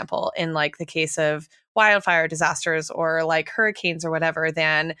 for example, in like the case of wildfire disasters or like hurricanes or whatever,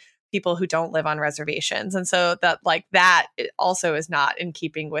 than people who don't live on reservations. And so that like that also is not in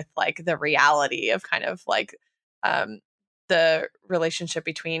keeping with like the reality of kind of like the relationship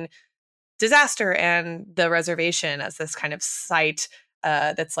between disaster and the reservation as this kind of site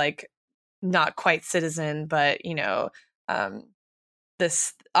that's like not quite citizen, but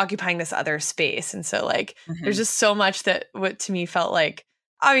this occupying this other space. And so like there's just so much that what to me felt like,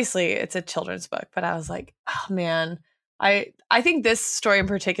 obviously it's a children's book, but I was like, oh man, I think this story in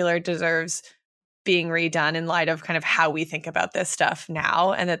particular deserves being redone in light of kind of how we think about this stuff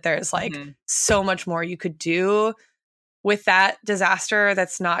now, and that there's like so much more you could do with that disaster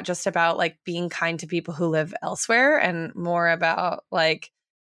that's not just about like being kind to people who live elsewhere, and more about like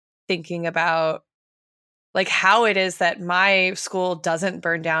thinking about like how it is that my school doesn't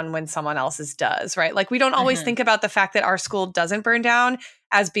burn down when someone else's does, right? Like we don't always think about the fact that our school doesn't burn down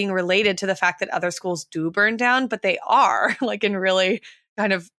as being related to the fact that other schools do burn down, but they are like in really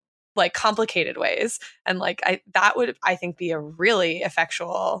kind of like complicated ways. And like that would, I think, be a really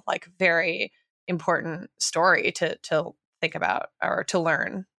effectual, like very important story to think about or to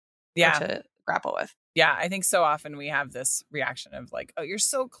learn or to grapple with. Yeah, I think so often we have this reaction of like, oh, you're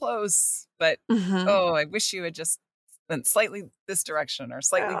so close, but oh, I wish you had just went slightly this direction or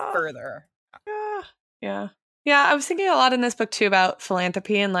slightly further. Yeah. I was thinking a lot in this book too about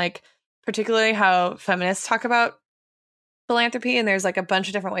philanthropy, and like particularly how feminists talk about philanthropy. And there's like a bunch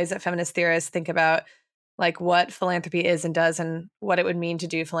of different ways that feminist theorists think about like what philanthropy is and does, and what it would mean to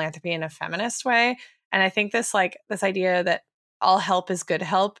do philanthropy in a feminist way. And I think this idea that all help is good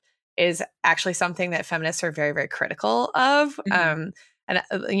help is actually something that feminists are very, very critical of. And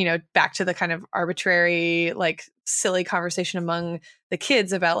back to the kind of arbitrary, like silly conversation among the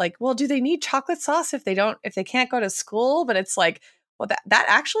kids about like, well, do they need chocolate sauce if they can't go to school? But it's like, well, that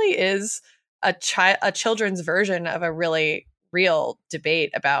actually is a children's version of a really real debate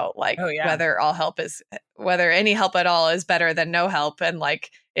about like whether any help at all is better than no help, and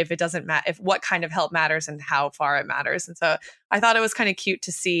like if it doesn't matter, if what kind of help matters and how far it matters. And so I thought it was kind of cute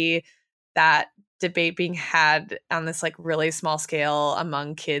to see that debate being had on this like really small scale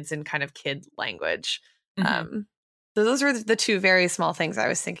among kids in kind of kid language. So those were the two very small things I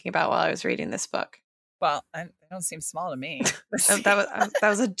was thinking about while I was reading this book. Well, they don't seem small to me. that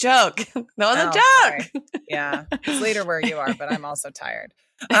was a joke. That was a joke. Sorry. Yeah, it's later where you are, but I'm also tired.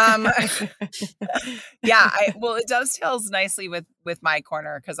 It dovetails nicely with my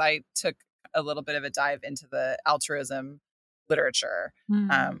corner, because I took a little bit of a dive into the altruism literature,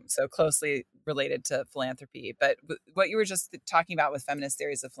 so closely related to philanthropy. But what you were just talking about with feminist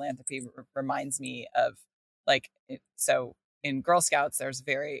theories of philanthropy reminds me of like, so in Girl Scouts, there's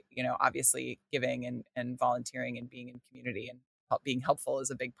very, obviously giving and volunteering and being in community and being helpful is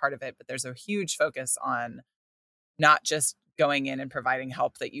a big part of it. But there's a huge focus on not just going in and providing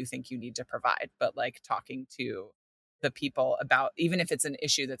help that you think you need to provide, but like talking to the people about, even if it's an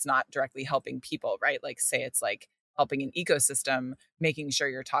issue that's not directly helping people, right? Like say it's like helping an ecosystem, making sure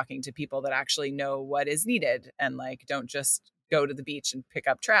you're talking to people that actually know what is needed, and like don't just go to the beach and pick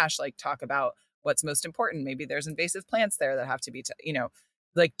up trash, like talk about what's most important. Maybe there's invasive plants there that have to be,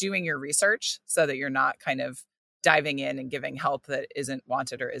 like doing your research so that you're not kind of diving in and giving help that isn't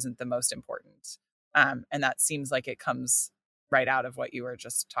wanted or isn't the most important. And that seems like it comes right out of what you were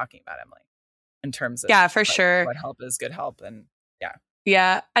just talking about, Emily, in terms of for sure, what help is good help. And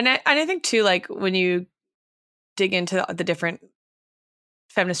and I think too, like when you dig into the different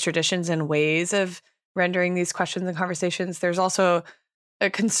feminist traditions and ways of rendering these questions and conversations, there's also a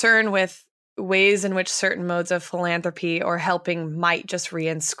concern with ways in which certain modes of philanthropy or helping might just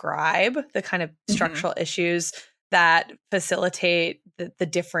reinscribe the kind of structural issues that facilitate the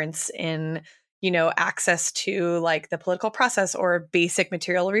difference in, access to like the political process or basic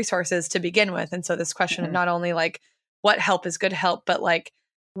material resources to begin with. And so this question of not only like what help is good help, but like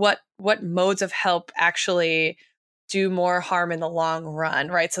what modes of help actually do more harm in the long run,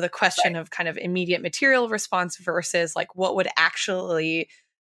 right? So the question of kind of immediate material response versus like what would actually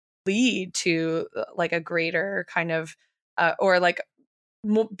lead to like a greater kind of or like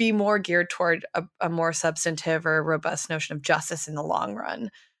be more geared toward a more substantive or robust notion of justice in the long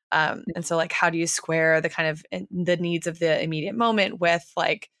run. And so like, how do you square the kind of the needs of the immediate moment with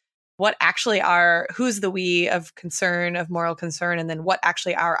like what actually are, who's the we of concern, of moral concern, and then what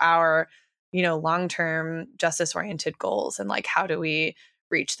actually are our, long-term justice oriented goals, and like, how do we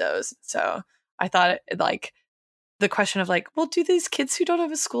reach those? So I thought like the question of like, well, do these kids who don't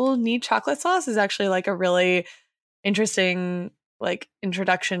have a school need chocolate sauce is actually like a really interesting like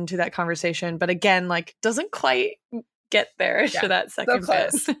introduction to that conversation, but again, like doesn't quite get there to that second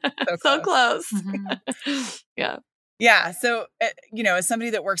close. bit. So So close. Yeah. Yeah. So, as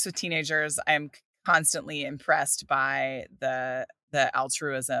somebody that works with teenagers, I'm constantly impressed by the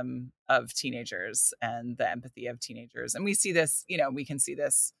altruism of teenagers and the empathy of teenagers. And we see this, we can see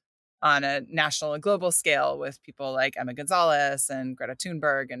this on a national and global scale with people like Emma Gonzalez and Greta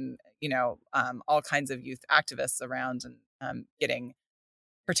Thunberg and, all kinds of youth activists around and getting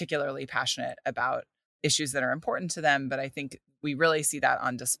particularly passionate about issues that are important to them. But I think we really see that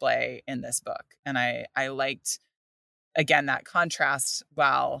on display in this book. And I liked, again, that contrast,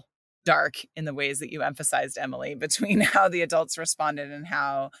 while dark in the ways that you emphasized, Emily, between how the adults responded and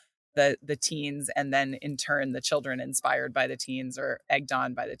how the teens, and then in turn the children inspired by the teens or egged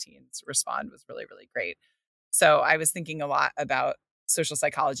on by the teens respond, was really, really great. So I was thinking a lot about social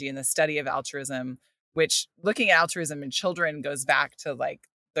psychology and the study of altruism, which, looking at altruism in children, goes back to like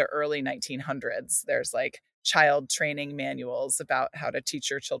the early 1900s. There's like child training manuals about how to teach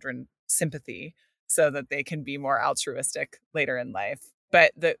your children sympathy so that they can be more altruistic later in life.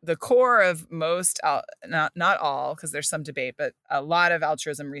 But the core of most, not all, because there's some debate, but a lot of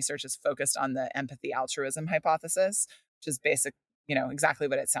altruism research is focused on the empathy altruism hypothesis, which is basic, exactly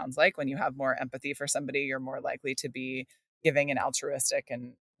what it sounds like. When you have more empathy for somebody, you're more likely to be giving and altruistic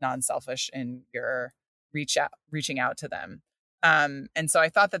and non-selfish in your reaching out to them. And so I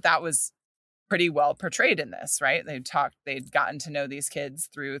thought that was pretty well portrayed in this, right? They'd gotten to know these kids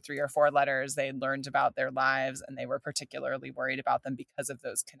through 3 or 4 letters. They'd learned about their lives, and they were particularly worried about them because of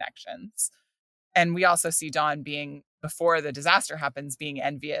those connections. And we also see Dawn being, before the disaster happens, being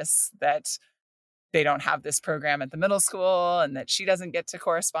envious that they don't have this program at the middle school and that she doesn't get to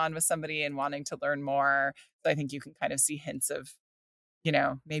correspond with somebody and wanting to learn more. So I think you can kind of see hints of,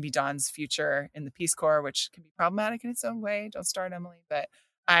 maybe Dawn's future in the Peace Corps, which can be problematic in its own way. Don't start, Emily, but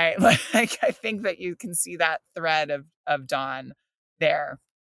I think that you can see that thread of Dawn there.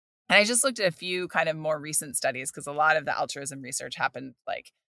 And I just looked at a few kind of more recent studies, because a lot of the altruism research happened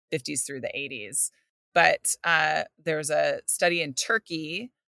like 50s through the 80s. But there's a study in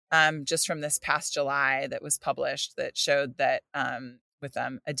Turkey just from this past July that was published that showed that with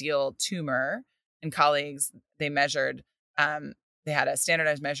Adil Toomer and colleagues, they measured they had a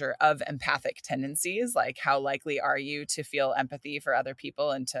standardized measure of empathic tendencies, like how likely are you to feel empathy for other people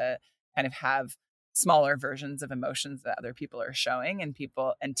and to kind of have smaller versions of emotions that other people are showing. And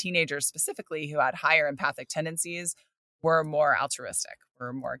teenagers specifically who had higher empathic tendencies were more altruistic,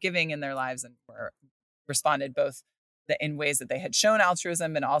 were more giving in their lives, and were responded both in ways that they had shown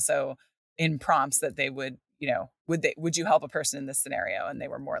altruism and also in prompts that they would, would you help a person in this scenario? And they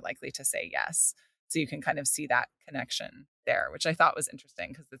were more likely to say yes. So you can kind of see that connection there, which I thought was interesting,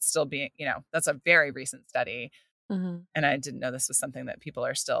 because it's still being, that's a very recent study. Mm-hmm. And I didn't know this was something that people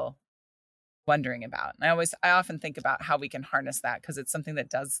are still wondering about. And I often think about how we can harness that, because it's something that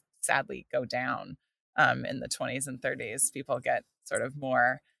does sadly go down in the 20s and 30s. People get sort of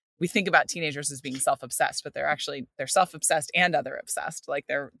more, we think about teenagers as being self-obsessed, but they're self-obsessed and other obsessed. Like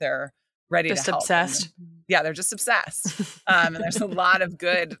they're ready just to help. Obsessed. Yeah, they're just obsessed. And there's a lot of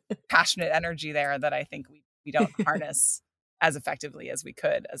good, passionate energy there that I think we don't harness as effectively as we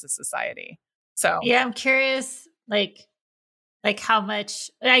could as a society. So yeah, I'm curious, like how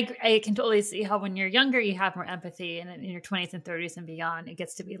much I can totally see how when you're younger you have more empathy, and in your 20s and 30s and beyond it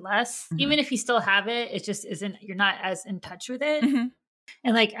gets to be less. Mm-hmm. Even if you still have it, it just isn't. You're not as in touch with it. Mm-hmm.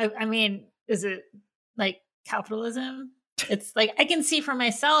 And like I mean, is it like capitalism? It's like I can see for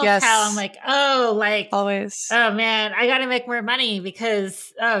myself how I'm like, oh, like always. Oh man, I got to make more money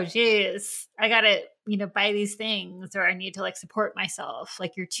because geez, I got to buy these things, or I need to like support myself.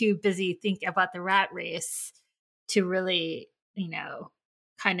 Like you're too busy thinking about the rat race to really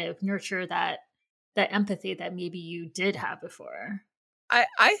kind of nurture that empathy that maybe you did have before. I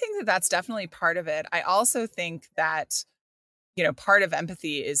think that that's definitely part of it. I also think that part of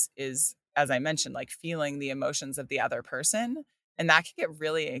empathy is as I mentioned, like feeling the emotions of the other person. And that can get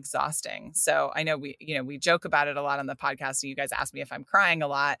really exhausting. So I know we joke about it a lot on the podcast. And you guys ask me if I'm crying a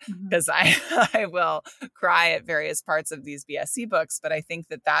lot, because I will cry at various parts of these BSC books. But I think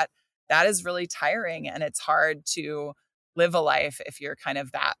that is really tiring. And it's hard to live a life if you're kind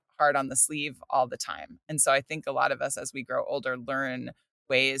of that hard on the sleeve all the time. And so I think a lot of us, as we grow older, learn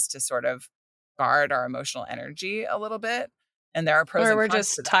ways to sort of guard our emotional energy a little bit. And there are pros Or and we're cons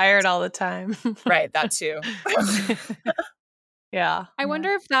just to that. tired all the time. Right, that too. Yeah. I wonder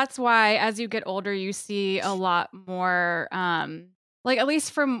if that's why, as you get older, you see a lot more, like at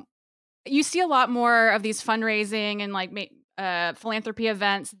least from, you see a lot more of these fundraising and like philanthropy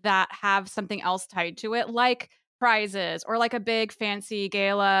events that have something else tied to it, like prizes or like a big fancy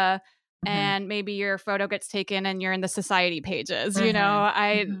gala, and maybe your photo gets taken and you're in the society pages. You know,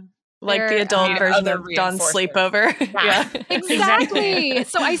 Like the they're, adult version other of Dawn's reinforcement. Sleepover. Yeah. Exactly.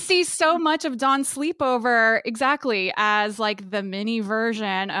 So I see so much of Dawn's Sleepover exactly as like the mini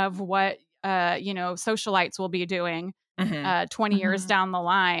version of what socialites will be doing 20 years down the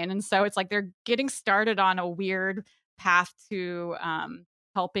line. And so it's like they're getting started on a weird path to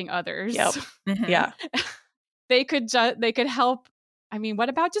helping others. Yep. Yeah. They could help. I mean, what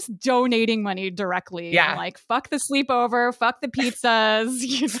about just donating money directly? Yeah. And like, fuck the sleepover, fuck the pizzas,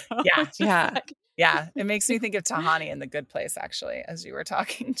 you know? Yeah. Just Yeah. like, Yeah. It makes me think of Tahani in The Good Place, actually, as you were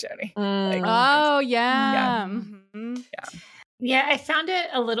talking, Jody. oh, yeah. Yeah, I found it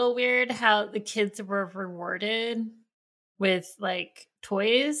a little weird how the kids were rewarded with like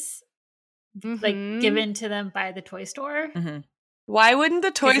toys, like given to them by the toy store. Why wouldn't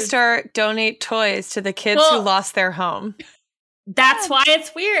the toy store donate toys to the kids who lost their home? That's why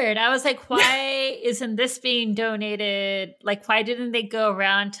it's weird. I was like, why isn't this being donated? Like, why didn't they go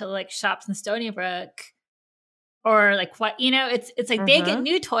around to like shops in Stoneybrook? Or like what, it's like they get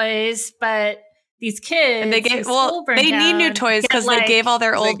new toys, but these kids and they get they need new toys because they gave all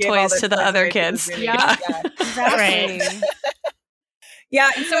their old toys to the other kids. Yeah. Right. Yeah.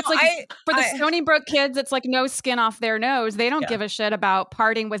 So it's like for the Stoneybrook kids, it's like no skin off their nose. They don't give a shit about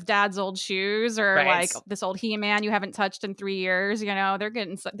parting with dad's old shoes or like this old He-Man you haven't touched in 3 years. You know, they're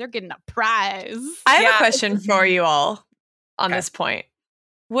getting a prize. I have a question for you all on this point.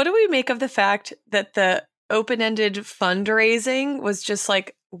 What do we make of the fact that the open-ended fundraising was just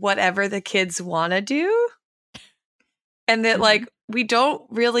like whatever the kids want to do? And that like we don't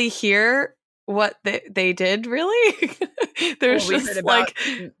really hear what they did really. There's we just heard like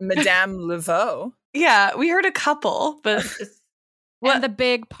about Madame Laveau. Yeah, we heard a couple, but and the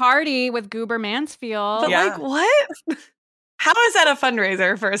big party with Goober Mansfield. But like what? How is that a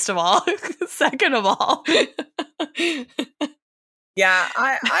fundraiser, first of all? Second of all. Yeah,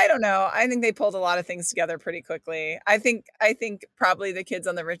 I don't know. I think they pulled a lot of things together pretty quickly. I think probably the kids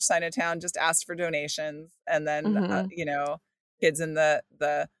on the rich side of town just asked for donations, and then kids in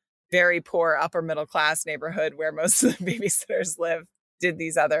the very poor upper middle class neighborhood where most of the babysitters live did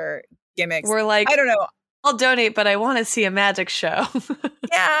these other gimmicks. We're like, I don't know. I'll donate, but I want to see a magic show.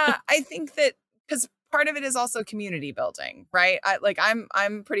 Yeah, I think that because part of it is also community building, right?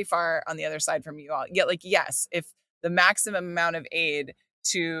 I'm pretty far on the other side from you all. Yeah, like yes, if the maximum amount of aid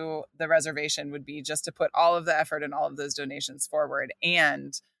to the reservation would be just to put all of the effort and all of those donations forward.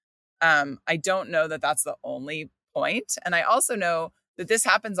 And I don't know that that's the only point. And I also know that this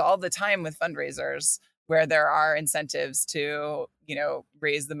happens all the time with fundraisers where there are incentives to,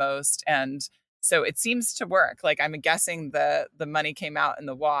 raise the most. And so it seems to work. Like I'm guessing the money came out in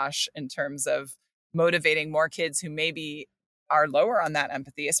the wash in terms of motivating more kids who maybe are lower on that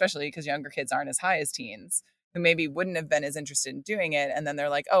empathy, especially because younger kids aren't as high as teens, who maybe wouldn't have been as interested in doing it. And then they're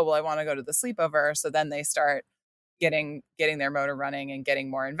like, oh, well, I want to go to the sleepover. So then they start getting their motor running and getting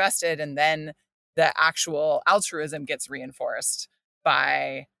more invested. And then the actual altruism gets reinforced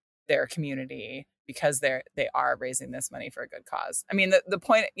by their community because they are raising this money for a good cause. I mean, the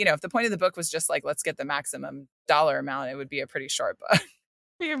point, if the point of the book was just like, let's get the maximum dollar amount, it would be a pretty short book.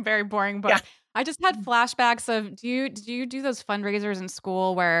 Be a very boring book. Yeah. I just had flashbacks of, did you do those fundraisers in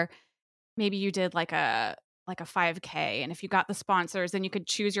school where maybe you did like a 5K, and if you got the sponsors, then you could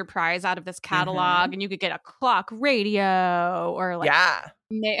choose your prize out of this catalog, and you could get a clock radio or like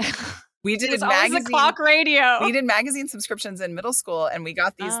we did magazine clock radio. We did magazine subscriptions in middle school, and we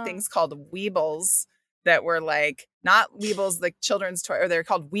got these things called Weebles that were like not Weebles, like children's toy, or they're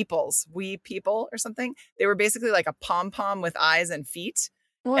called Weeples, Wee People or something. They were basically like a pom pom with eyes and feet,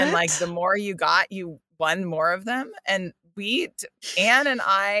 and like the more you got, you won more of them. And Anne and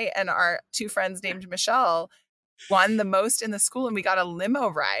I and our two friends named Michelle won the most in the school, and we got a limo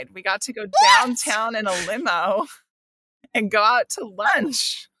ride. We got to go downtown in a limo and go out to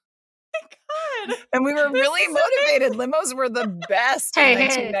lunch. Oh my God. And we were really motivated. Limos were the best in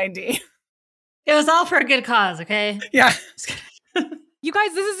 1990. It was all for a good cause, okay? Yeah. You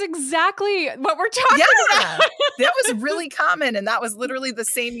guys, this is exactly what we're talking about. That was really common. And that was literally the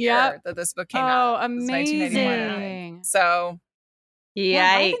same year that this book came out. Oh, It was amazing. 1991. So,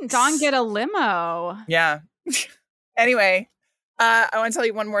 Yeah, why didn't Dawn get a limo? yeah. Anyway, I want to tell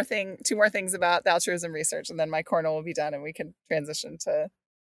you two more things about the altruism research, and then my corner will be done and we can transition to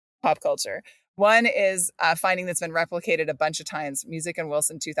pop culture. One is a finding that's been replicated a bunch of times. Music and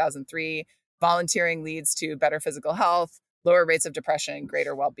Wilson, 2003. Volunteering leads to better physical health, lower rates of depression,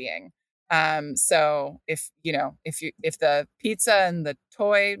 greater well-being. So if the pizza and the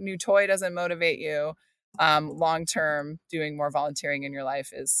new toy doesn't motivate you, long-term doing more volunteering in your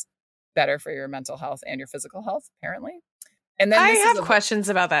life is better for your mental health and your physical health, apparently. And then I have questions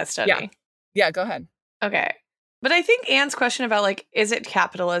about that study. Yeah, go ahead. Okay. But I think Anne's question about like, is it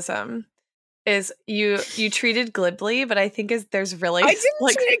capitalism? Is you treated glibly, but I think there's really I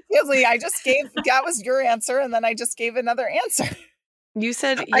didn't treat it glibly. I just gave that was your answer, and then I just gave another answer. You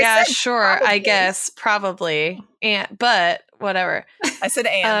said, yeah, sure, probably. I guess, probably. But whatever. I said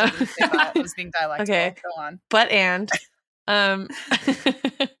I didn't say that. I was being dialectical. Okay. Go on. But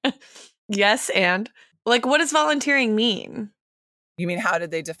yes, and like, what does volunteering mean? You mean how did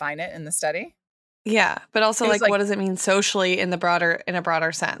they define it in the study? Yeah, but also like what does it mean socially in a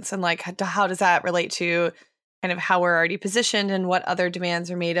broader sense, and like how does that relate to kind of how we're already positioned and what other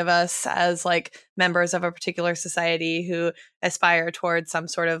demands are made of us as like members of a particular society who aspire towards some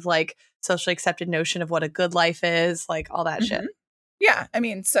sort of like socially accepted notion of what a good life is, like all that shit. Yeah, I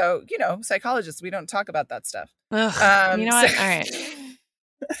mean, so psychologists, we don't talk about that stuff. Ugh, you know what? All right.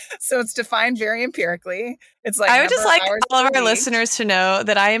 So it's defined very empirically. It's like I would just like all of our listeners to know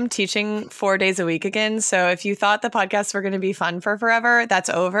that I am teaching 4 days a week again. So if you thought the podcasts were going to be fun for forever, that's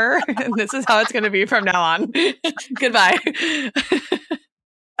over. And this is how it's going to be from now on. Goodbye.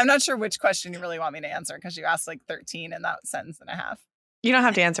 I'm not sure which question you really want me to answer because you asked like 13 in that sentence and a half. You don't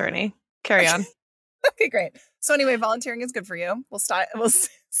have to answer any. Carry on. Okay, great. So anyway, volunteering is good for you. We'll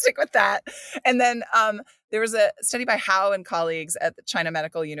stick with that. And then there was a study by Howe and colleagues at the China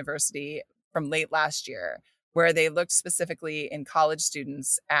Medical University from late last year, where they looked specifically in college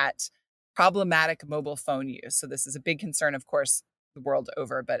students at problematic mobile phone use. So this is a big concern, of course, the world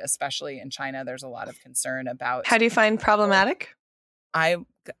over, but especially in China, there's a lot of concern about. How do you find problematic? I'm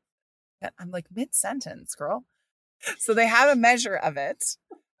like mid-sentence, girl. So they have a measure of it.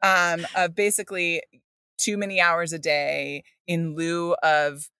 Of basically too many hours a day in lieu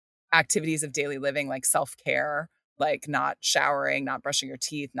of activities of daily living, like self-care, like not showering, not brushing your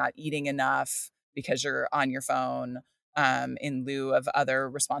teeth, not eating enough because you're on your phone, in lieu of other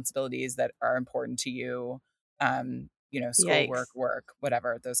responsibilities that are important to you, school, work,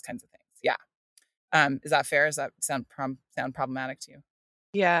 whatever, those kinds of things. Yeah. Is that fair? Does that sound problematic to you?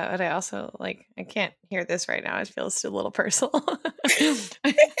 Yeah, but I also I can't hear this right now. It feels a little personal.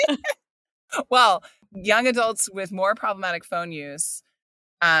 Well, young adults with more problematic phone use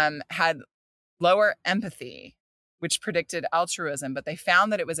had lower empathy, which predicted altruism, but they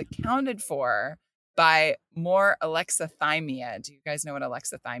found that it was accounted for by more alexithymia. Do you guys know what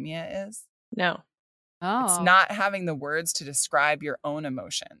alexithymia is? No. Oh. It's not having the words to describe your own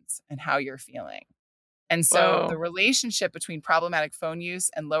emotions and how you're feeling. And so the relationship between problematic phone use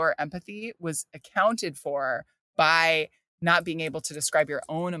and lower empathy was accounted for by not being able to describe your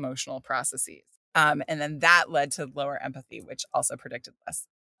own emotional processes. And then that led to lower empathy, which also predicted less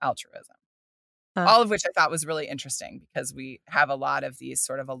altruism. All of which I thought was really interesting because we have a lot of these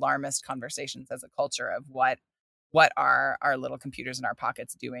sort of alarmist conversations as a culture of what are our little computers in our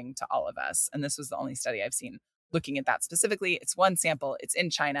pockets doing to all of us. And this was the only study I've seen looking at that specifically. It's one sample. It's in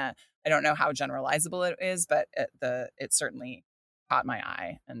China. I don't know how generalizable it is, but it certainly caught my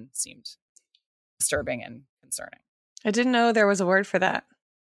eye and seemed disturbing and concerning. I didn't know there was a word for that.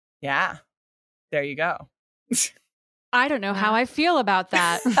 Yeah. There you go. I don't know how I feel about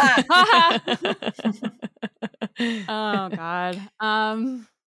that. Oh, God.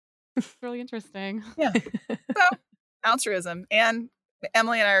 It's really interesting. Yeah. So, altruism. And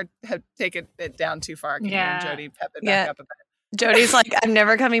Emily and I have taken it down too far. Can you and Jody pep it back up a bit? Jody's like, I'm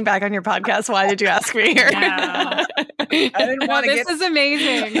never coming back on your podcast. Why did you ask me here? I didn't want to This is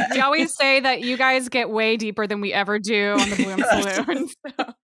amazing. We always say that you guys get way deeper than we ever do on the Bloom Saloon.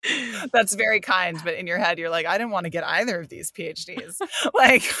 So. That's very kind, but in your head, you're like, I didn't want to get either of these PhDs.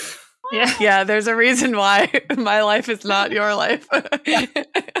 Yeah, there's a reason why my life is not your life. Oh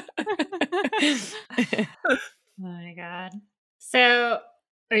my God. So,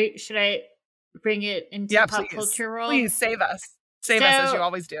 should I bring it into pop culture world? Please save us. Save us as you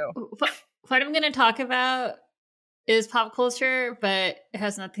always do. What I'm going to talk about is pop culture, but it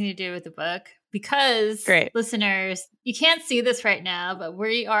has nothing to do with the book. because Great. listeners, you can't see this right now, but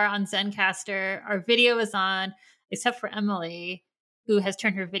we are on Zencaster. Our video is on, except for Emily, who has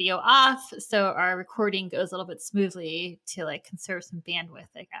turned her video off. So our recording goes a little bit smoothly to like conserve some bandwidth,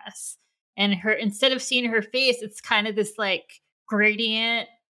 I guess. And her, instead of seeing her face, it's kind of this like gradient,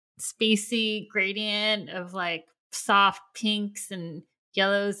 spacey gradient of like soft pinks and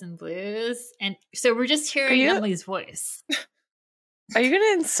yellows and blues. And so we're just hearing Emily's voice. Are you going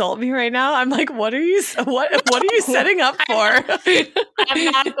to insult me right now? I'm like, what are you setting up for? I'm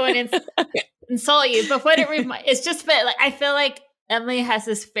not going to insult you, but what it it's just that like I feel like Emily has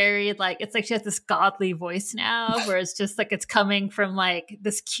this very like, it's like she has this godly voice now, where it's just like it's coming from like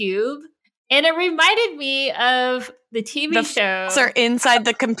this cube. And it reminded me of the TV show. Are inside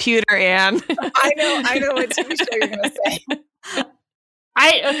the computer, Anne. I know what TV show you're gonna say.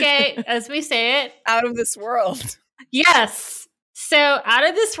 Okay, as we say it. Out of This World. Yes. So Out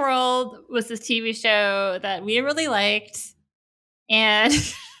of This World was this TV show that we really liked. And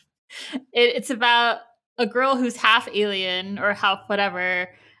it's about a girl who's half alien or half whatever.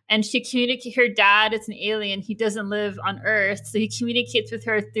 And she communicates, her dad is an alien. He doesn't live on Earth. So he communicates with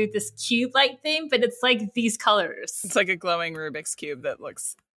her through this cube-like thing, but it's like these colors. It's like a glowing Rubik's Cube that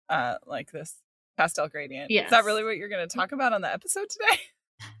looks like this pastel gradient. Yes. Is that really what you're going to talk about on the episode today?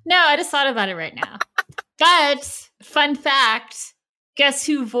 No, I just thought about it right now. But, fun fact, guess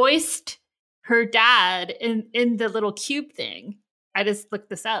who voiced her dad in the little cube thing? I just looked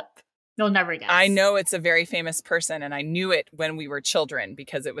this up. You'll never guess. I know it's a very famous person, and I knew it when we were children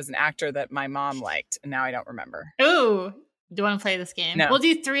because it was an actor that my mom liked, and now I don't remember. Ooh, do you want to play this game? No. We'll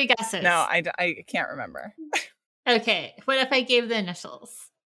do 3 guesses. No, I can't remember. Okay, what if I gave the initials?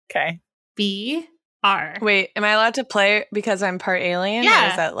 Okay. B-R. Wait, am I allowed to play because I'm part alien? Yeah. Or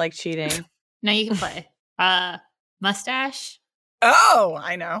is that like cheating? No, you can play. Mustache? Oh,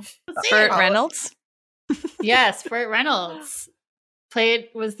 I know. Burt Reynolds? Yes, Burt Reynolds.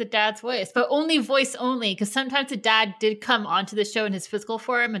 Was the dad's voice, but only voice only, because sometimes the dad did come onto the show in his physical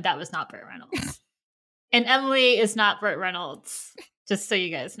form, and that was not Burt Reynolds. And Emily is not Burt Reynolds, just so you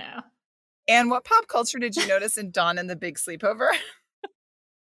guys know. And what pop culture did you notice in Dawn and the Big Sleepover?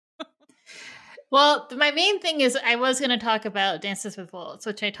 Well, my main thing is I was going to talk about Dances with Wolves,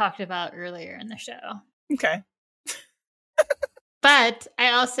 which I talked about earlier in the show. Okay. But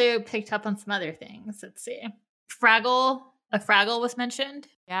I also picked up on some other things. Let's see. A Fraggle was mentioned.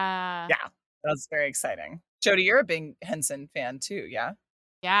 Yeah. Yeah, that's very exciting. Jody, you're a big Henson fan too, yeah?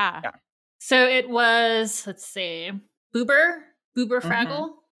 Yeah. So it was, let's see, Boober Fraggle.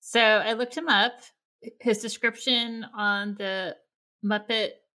 So I looked him up. His description on the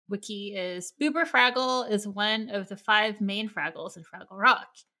Muppet Wiki is Boober Fraggle is one of the 5 main Fraggles in Fraggle Rock.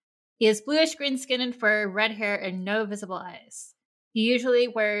 He has bluish green skin and fur, red hair, and no visible eyes. He usually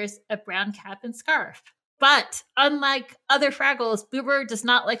wears a brown cap and scarf. But unlike other Fraggles, Boober does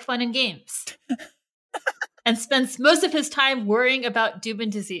not like fun and games and spends most of his time worrying about Dubin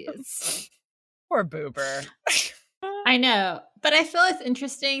disease. Poor Boober. I know, but I feel it's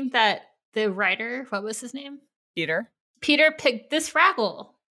interesting that the writer, what was his name? Peter Picked this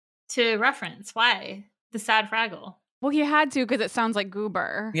Fraggle to reference. Why? The sad Fraggle. Well, he had to because it sounds like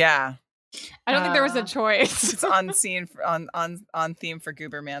Goober. Yeah. I don't think there was a choice. It's on theme for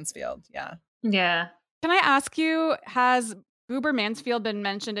Goober Mansfield. Yeah. Yeah. Can I ask you, has Goober Mansfield been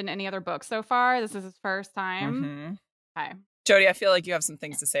mentioned in any other book so far? This is his first time. Mm-hmm. Okay. Jody, I feel like you have some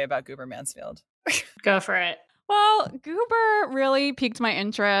things to say about Goober Mansfield. Go for it. Well, Goober really piqued my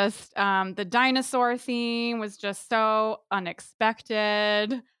interest. The dinosaur theme was just so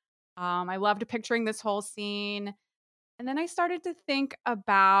unexpected. I loved picturing this whole scene. And then I started to think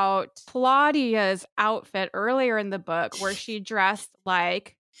about Claudia's outfit earlier in the book where she dressed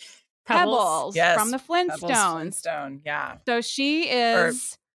like Pebbles Yes. from the Flintstones. Pebbles Flintstone, yeah. So she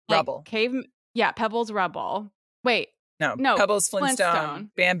is like Rubble. Pebbles Rubble. Wait. No, Pebbles Flintstone.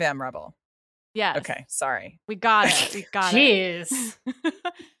 Bam Bam Rubble. Yes. Okay, sorry. We got it. Jeez.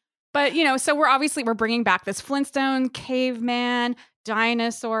 But, so we're bringing back this Flintstone caveman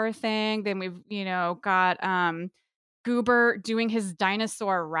dinosaur thing. Then we've, got Goober doing his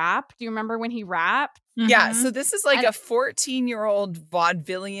dinosaur rap. Do you remember when he rapped? Yeah, so this is like a 14-year-old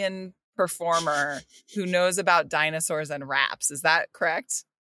vaudevillian performer who knows about dinosaurs and raps. Is that correct?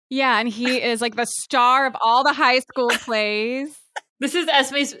 Yeah, and he is like the star of all the high school plays. This is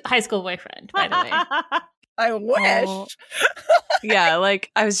Esme's high school boyfriend, by the way. I wish. Oh. Yeah, like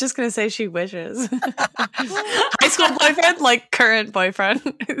I was just gonna say she wishes. High school boyfriend, like current boyfriend.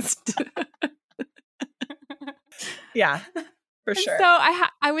 Yeah, for sure. So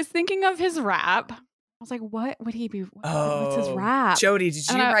I was thinking of his rap. I was like, what would he be? What's his rap? Jody, did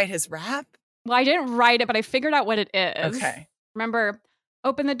you write his rap? Well, I didn't write it, but I figured out what it is. Okay. Remember,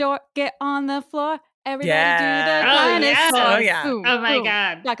 open the door, get on the floor, everybody Yeah. do the Oh, dinosaur. yeah. Oh, yeah. Boom, Oh my boom,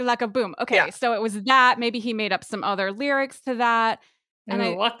 God. like a boom. Okay, Yeah. so it was that. Maybe he made up some other lyrics to that. And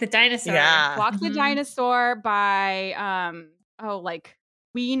Ooh, I Walk the Dinosaur. Yeah. Walk the Mhm. Dinosaur by like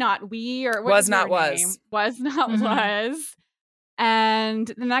We Not We, or what Was was Not her Was. name? Was Not Mhm. Was. And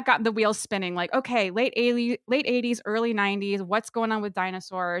then that got the wheels spinning, like, okay, late 80s, early 90s, what's going on with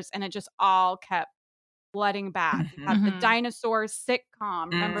dinosaurs? And it just all kept flooding back. We had the Mhm. dinosaur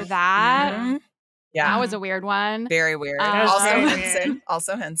sitcom. Remember Mhm. that? Mhm. Yeah. That was a weird one. Very weird. That was Also very Henson. weird.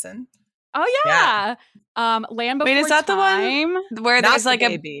 Also Henson. Oh yeah. Land Before Wait, is that the one Time. where Not there's the like a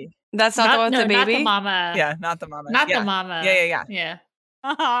baby. that's not the one with the Not the baby? mama. Yeah, not the mama. Not yeah. the mama. Yeah. Yeah.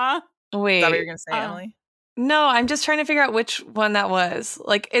 Uh-huh. Is that what you're Wait. going to say, Emily? No, I'm just trying to figure out which one that was.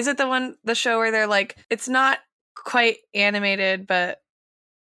 Like, is it the show where they're like, it's not quite animated, but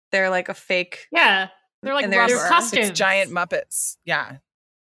they're like a fake. Yeah. They're like And there's rubber. costumes. It's giant Muppets. Yeah.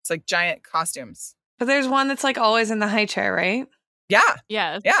 It's like giant costumes. But there's one that's like always in the high chair, right? Yeah.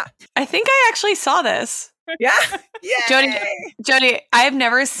 Yes. Yeah. I think I actually saw this. Yeah. Yeah. Jody, I have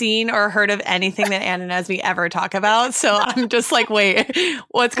never seen or heard of anything that Anna and Esme ever talk about. So I'm just like, wait,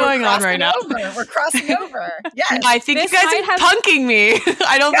 what's going on right now? We're crossing over. Yes. I think This you guys might are have- punking me.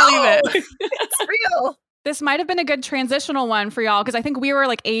 I don't believe it. It's real. This might have been a good transitional one for y'all because I think we were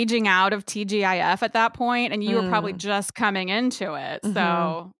like aging out of TGIF at that point, and you were probably just coming into it.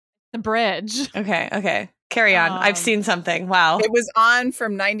 So the bridge. Okay. Carry on. I've seen something. Wow. It was on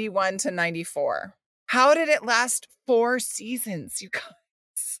from 91 to 94. How did it last 4 seasons, you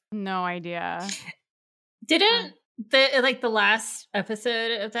guys? No idea. Didn't the last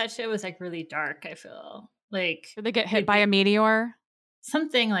episode of that show was like really dark, I feel. Like Did they get hit by a meteor?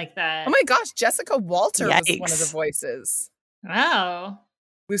 something like that. Oh my gosh, Jessica Walter was one of the Yikes. voices. Wow.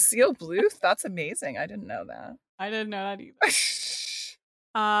 Lucille Bluth? That's amazing. I didn't know that. I didn't know that either.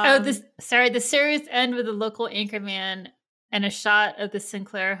 The series end with a local anchorman and a shot of the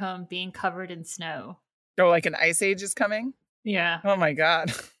Sinclair home being covered in snow. Oh, like an ice age is coming? Yeah. Oh my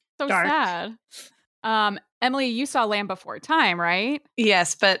God. So Dark. sad. Emily, you saw Land Before Time, right?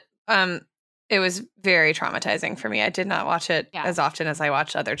 Yes, but it was very traumatizing for me. I did not watch it Yeah. as often as I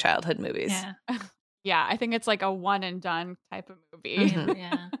watched other childhood movies. Yeah. Yeah, I think it's like a one and done type of movie. Mhm.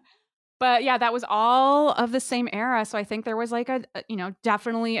 Yeah. But yeah, that was all of the same era. So I think there was like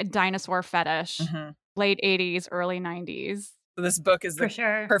definitely a dinosaur fetish. Mhm. Late 80s, early 90s. So this book is For the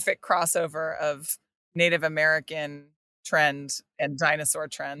sure. perfect crossover of Native American trend and dinosaur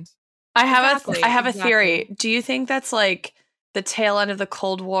trend. I have Exactly, I have a exactly. theory. Do you think that's like the tail end of the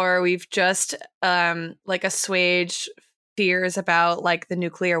Cold War? We've just like assuaged fears about like the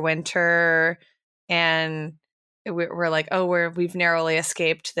nuclear winter, and we're like, oh, we've narrowly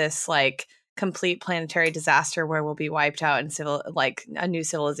escaped this like complete planetary disaster where we'll be wiped out and like a new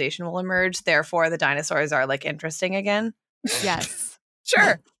civilization will emerge. Therefore, the dinosaurs are like interesting again. Yes.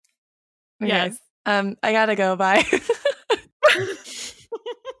 Sure. Okay. Yes. I gotta go. Bye.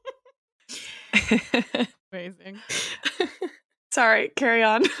 Amazing. Sorry. Carry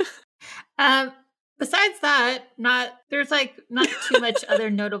on. Besides that, there's not too much other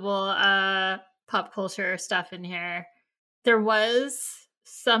notable pop culture stuff in here. There was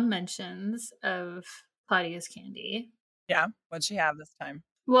some mentions of Claudia's candy. Yeah. What'd she have this time?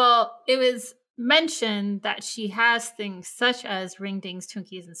 Well, it was mentioned that she has things such as ring dings,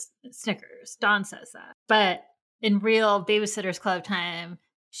 Twinkies, and Snickers. Dawn says that. But in real Babysitter's Club time,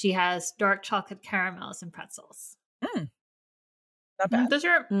 she has dark chocolate caramels and pretzels. Not bad. Those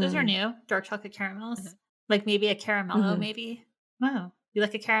are new. Dark chocolate caramels. Mhm. Like maybe a caramello, Mhm. maybe. Wow. You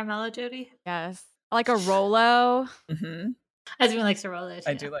like a caramello, Jody? Yes. I like a Rolo. Mm-hmm. Esme likes a roll.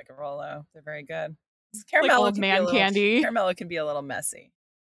 I do like a Rolo. They're very good. Like Caramello old can be man a little- candy. Caramello can be a little messy.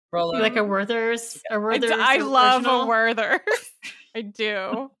 Rolo. You like a Werther's? A Werther's I love original? a Werther. I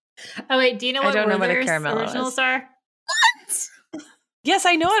do. Oh wait, do you know I what don't know what a Werther's caramello originals is. are? Yes,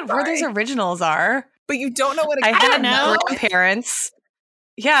 I know what Werther's Sorry. originals are. But you don't know what a I don't had know. grandparents.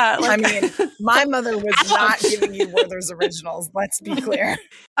 Yeah, I like, mean, my mother was not Ouch. giving you Werther's originals. Let's be clear.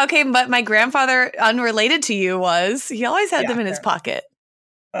 okay, but my grandfather, unrelated to you, he always had Yeah, them in his fair. pocket.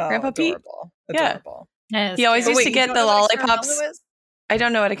 Oh, Grandpa Pete? adorable. Yeah. Adorable. Yes. He always But used wait, to you get don't the know what a lollipops. caramello is? I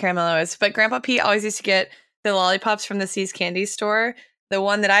don't know what a caramello is, but Grandpa Pete always used to get the lollipops from the See's Candy Store. The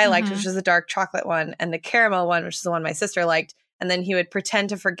one that I liked, Mhm. which was the dark chocolate one, and the caramel one, which is the one my sister liked. And then he would pretend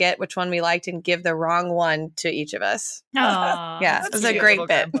to forget which one we liked and give the wrong one to each of us. Aw. Yeah, it That's was a cute great little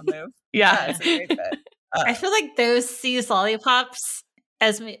bit. grandpa move. Yeah. It's a great bit. I feel like those C's lollipops.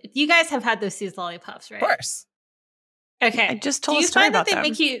 You guys have had those C's lollipops, right? Of course. Okay. I just Do told a you story find that about they them.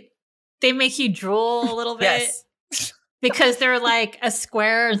 make you? they make you drool a little bit Yes. because they're like a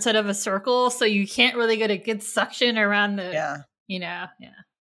square instead of a circle, so you can't really get a good suction around the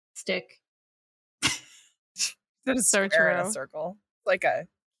stick. That is So square in a true. circle. Like a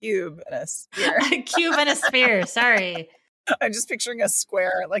cube and a sphere. A cube and a sphere. Sorry. I'm just picturing a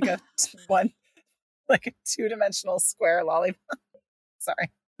square, like a two-dimensional square lollipop.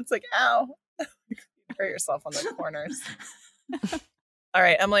 Sorry. It's like, ow. You hurt yourself on the corners. All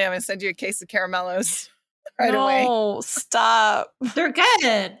right, Emily, I'm going to send you a case of caramellos right away. No, stop. They're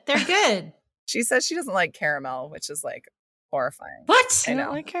good. They're good. She says she doesn't like caramel, which is like horrifying. What? I I know.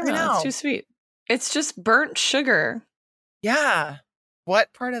 don't like caramel. I know. It's too sweet. It's just burnt sugar. Yeah.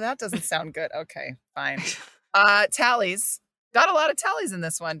 What part of that doesn't sound good? Okay, fine. Tallies. Got a lot of tallies in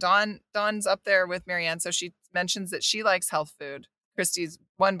this one. Dawn's up there with Marianne, so she mentions that she likes health food. Christy's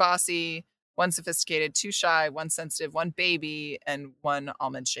one bossy, one sophisticated, two shy, one sensitive, one baby, and one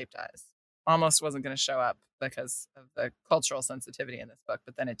almond-shaped eyes. Almost wasn't going to show up because of the cultural sensitivity in this book,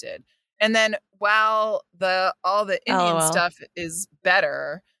 but then it did. And then while all the Indian LOL. stuff is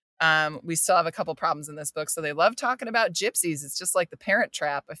better, we still have a couple problems in this book. So they love talking about gypsies. It's just like the Parent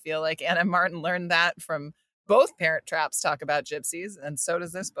Trap. I feel like Anna Martin learned that from both Parent Traps talk about gypsies, and so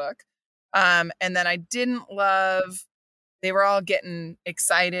does this book. And then I didn't love, they were all getting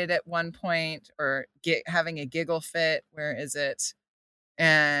excited at one point or having a giggle fit. Where is it?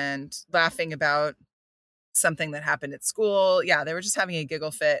 And laughing about something that happened at school. Yeah, they were just having a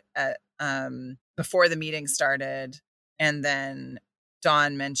giggle fit at before the meeting started. And then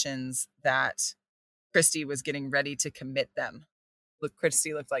Dawn mentions that Christy was getting ready to commit them. Look,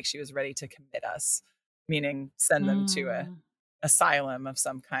 Christy looked like she was ready to commit us, meaning send them to a asylum of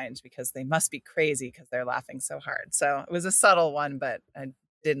some kind because they must be crazy because they're laughing so hard. So it was a subtle one, but I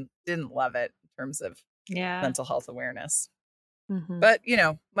didn't love it in terms of mental health awareness. Mm-hmm. But,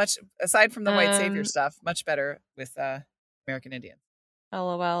 much aside from the white savior stuff, much better with American Indian.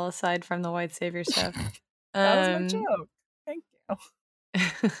 LOL, aside from the white savior stuff. That was my joke. Thank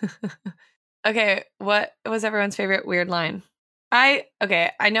you. Okay, what was everyone's favorite weird line? I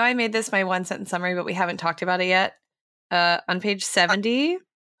know I made this my one sentence summary, but we haven't talked about it yet. On page 70.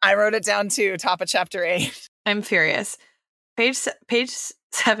 I wrote it down too, top of chapter 8. I'm furious. Page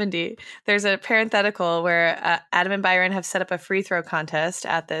 70, there's a parenthetical where Adam and Byron have set up a free throw contest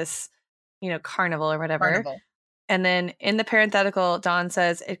at this, carnival or whatever. Carnival. And then in the parenthetical, Dawn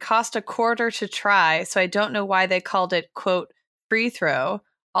says, it cost $0.25 to try, so I don't know why they called it, quote, free throw.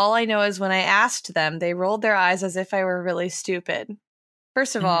 All I know is when I asked them, they rolled their eyes as if I were really stupid.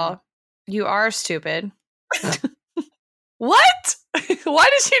 First of all, you are stupid. What? Why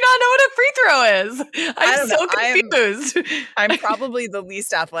does she not know what a free throw is? I'm so confused. I'm probably the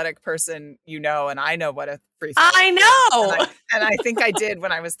least athletic person and I know what a free throw I know. And I think I did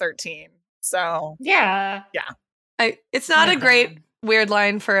when I was 13. So yeah. It's not a great weird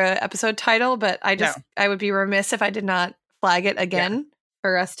line for an episode title, but I would be remiss if I did not flag it again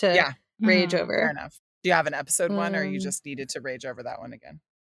for us to rage over. Fair enough. Do you have an episode one, or you just needed to rage over that one again?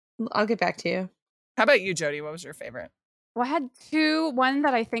 I'll get back to you. How about you, Jody? What was your favorite? Well, I had two. One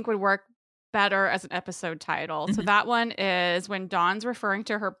that I think would work better as an episode title. So that one is when Dawn's referring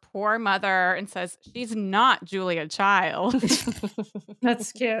to her poor mother and says, she's not Julia Child.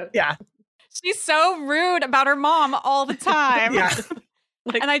 That's cute. Yeah. She's so rude about her mom all the time. Yeah.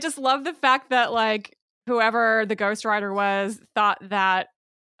 And I just love the fact that, like, whoever the ghostwriter was thought that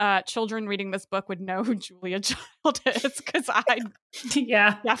children reading this book would know who Julia Child is, because I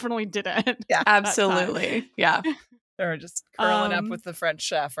definitely didn't. Yeah, absolutely. Yeah. They were just curling up with the French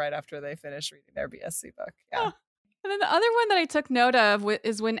chef right after they finished reading their BSc book. Yeah. And then the other one that I took note of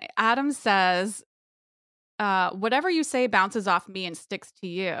is when Adam says, whatever you say bounces off me and sticks to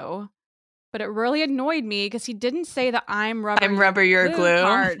you. But it really annoyed me because he didn't say the I'm rubber your glue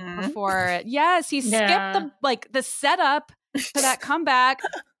part before it. Yes, he skipped the setup to that comeback.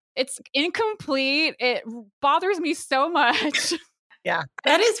 It's incomplete. It bothers me so much. Yeah.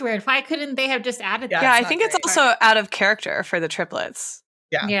 That is weird. Why couldn't they have just added that? Yeah, I think it's also out of character for the triplets.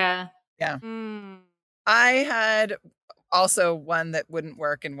 Yeah. I had also one that wouldn't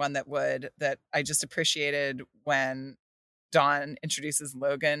work and one that would, that I just appreciated when Dawn introduces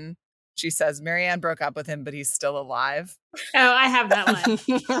Logan. She says, Marianne broke up with him, but he's still alive. Oh, I have that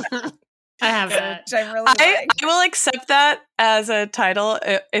one. I have that. Which I really I will accept that as a title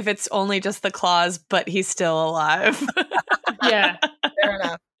if it's only just the clause, but he's still alive. Yeah. Fair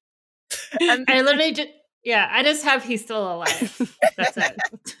enough. And I literally I just have he's still alive. That's it.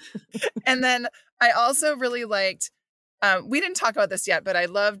 And then I also really liked, we didn't talk about this yet, but I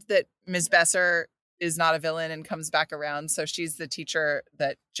loved that Ms. Besser is not a villain and comes back around. So she's the teacher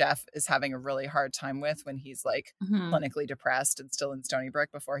that Jeff is having a really hard time with when he's like clinically depressed and still in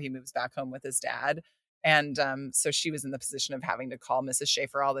Stoneybrook before he moves back home with his dad. And so she was in the position of having to call Mrs.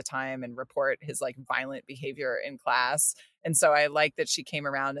 Schaefer all the time and report his like violent behavior in class. And so I like that she came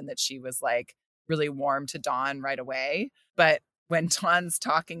around and that she was like really warm to Dawn right away. But when Dawn's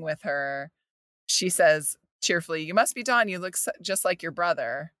talking with her, she says cheerfully, "You must be Dawn. You look just like your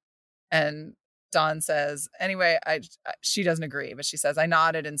brother." And Dawn says, anyway, she doesn't agree, but she says, "I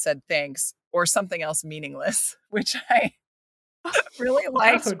nodded and said thanks," or something else meaningless, which I really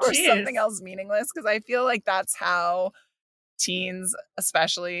liked, or something else meaningless, because I feel like that's how teens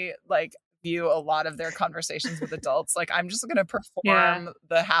especially like view a lot of their conversations with adults. Like, I'm just going to perform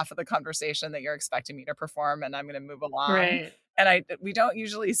the half of the conversation that you're expecting me to perform, and I'm going to move along. Right. And we don't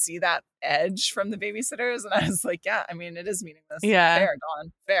usually see that edge from the babysitters. And I was like, yeah, I mean, it is meaningless. Yeah. Fair,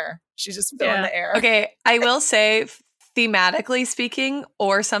 Dawn. Fair. She's just filling the air. Okay, I will say, thematically speaking,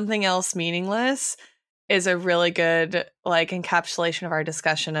 or something else meaningless is a really good like encapsulation of our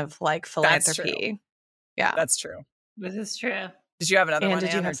discussion of like philanthropy. That's true. Yeah, that's true. This is true. Did you have another And one?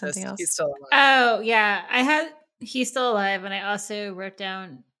 did you Anne, have or something just else? He's still alive. Oh, yeah. I had He's Still Alive, and I also wrote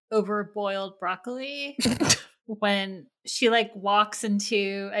down overboiled broccoli when she like walks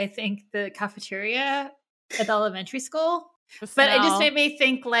into, I think, the cafeteria at the elementary school. But it just made me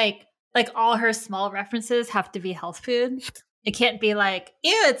think like all her small references have to be health food. It can't be like,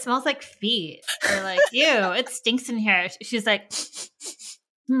 ew, it smells like feet, or like, ew, it stinks in here. She's like,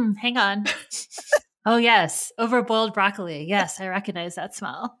 hang on. Oh, yes. Overboiled broccoli. Yes, I recognize that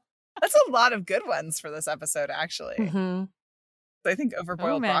smell. That's a lot of good ones for this episode, actually. Mm-hmm. I think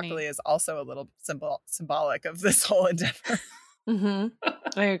overboiled broccoli is also a little symbolic of this whole endeavor. Mm-hmm.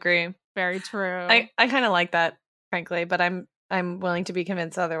 I agree. Very true. I kind of like that, frankly, but I'm willing to be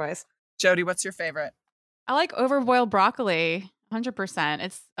convinced otherwise. Jody, what's your favorite? I like overboiled broccoli. 100%.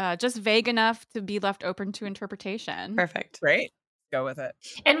 It's just vague enough to be left open to interpretation. Perfect. Great. Go with it.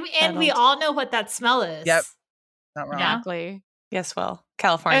 And we all know what that smell is. Yep. Not wrong. Exactly. Yes, well,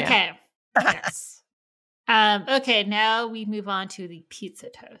 California. Okay. Yes. Okay, now we move on to the pizza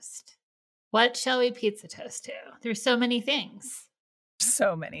toast. What shall we pizza toast to? There's so many things.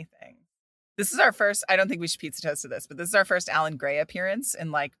 So many things. This is our first, I don't think we should pizza toast to this, but this is our first Alan Gray appearance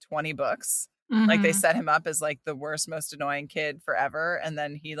in like 20 books. Mm-hmm. Like they set him up as like the worst, most annoying kid forever. And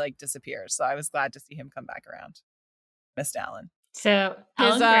then he like disappears. So I was glad to see him come back around. Missed Alan. So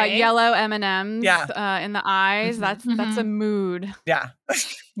his yellow M&Ms in the eyes, Mm-hmm. that's a mood. Yeah.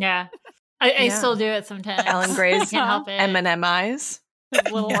 Yeah. I still do it sometimes. Alan Gray's Can't help it. M&M eyes.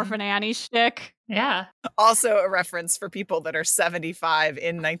 His little Orphan Annie shtick. Yeah. Also a reference for people that are 75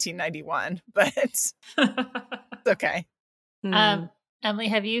 in 1991, but it's okay. Emily,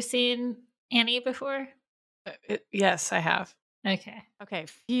 have you seen Annie before? Yes, I have. Okay. Okay,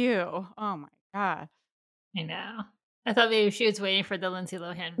 phew. Oh my God. I know. I thought maybe she was waiting for the Lindsay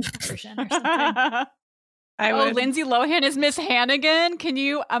Lohan version or something. Lindsay Lohan is Miss Hannigan? Can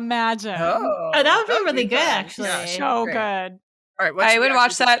you imagine? Oh, that would be really good, fun. actually. Yeah, So great. good. All right, I would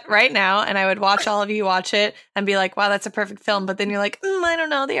watch that right now, and I would watch all of you watch it and be like, wow, that's a perfect film. But then you're like, I don't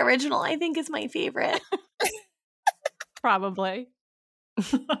know. The original, I think, is my favorite. Probably.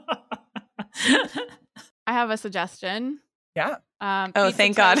 I have a suggestion. Yeah. Oh,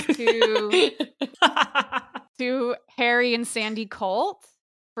 thank God. To Harry and Sandy Colt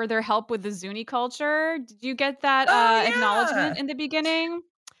for their help with the Zuni culture. Did you get that acknowledgement in the beginning?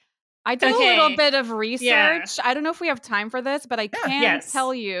 I did a little bit of research. Yeah. I don't know if we have time for this, but I can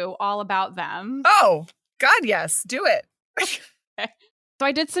tell you all about them. Oh, God, yes. Do it. So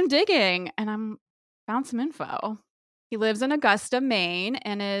I did some digging and I found some info. He lives in Augusta, Maine,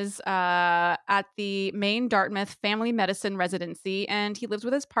 and is at the Maine Dartmouth Family Medicine Residency. And he lives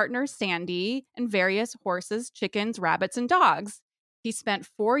with his partner, Sandy, and various horses, chickens, rabbits, and dogs. He spent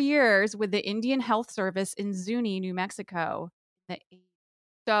 4 years with the Indian Health Service in Zuni, New Mexico.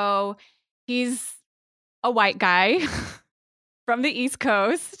 So he's a white guy from the East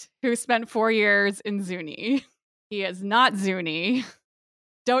Coast who spent 4 years in Zuni. He is not Zuni.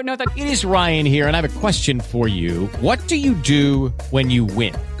 Don't know that. It is Ryan here, and I have a question for you. What do you do when you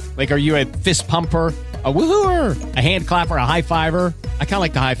win? Like, are you a fist pumper, a woohooer, a hand clapper, a high fiver? I kind of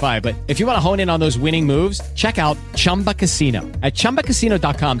like the high five, but if you want to hone in on those winning moves, check out Chumba Casino. At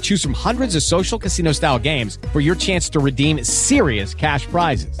ChumbaCasino.com, choose from hundreds of social casino-style games for your chance to redeem serious cash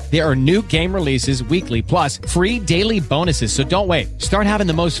prizes. There are new game releases weekly, plus free daily bonuses. So don't wait. Start having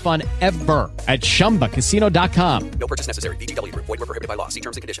the most fun ever at ChumbaCasino.com. No purchase necessary. VGW Group. Void where prohibited by law. See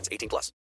terms and conditions. 18+.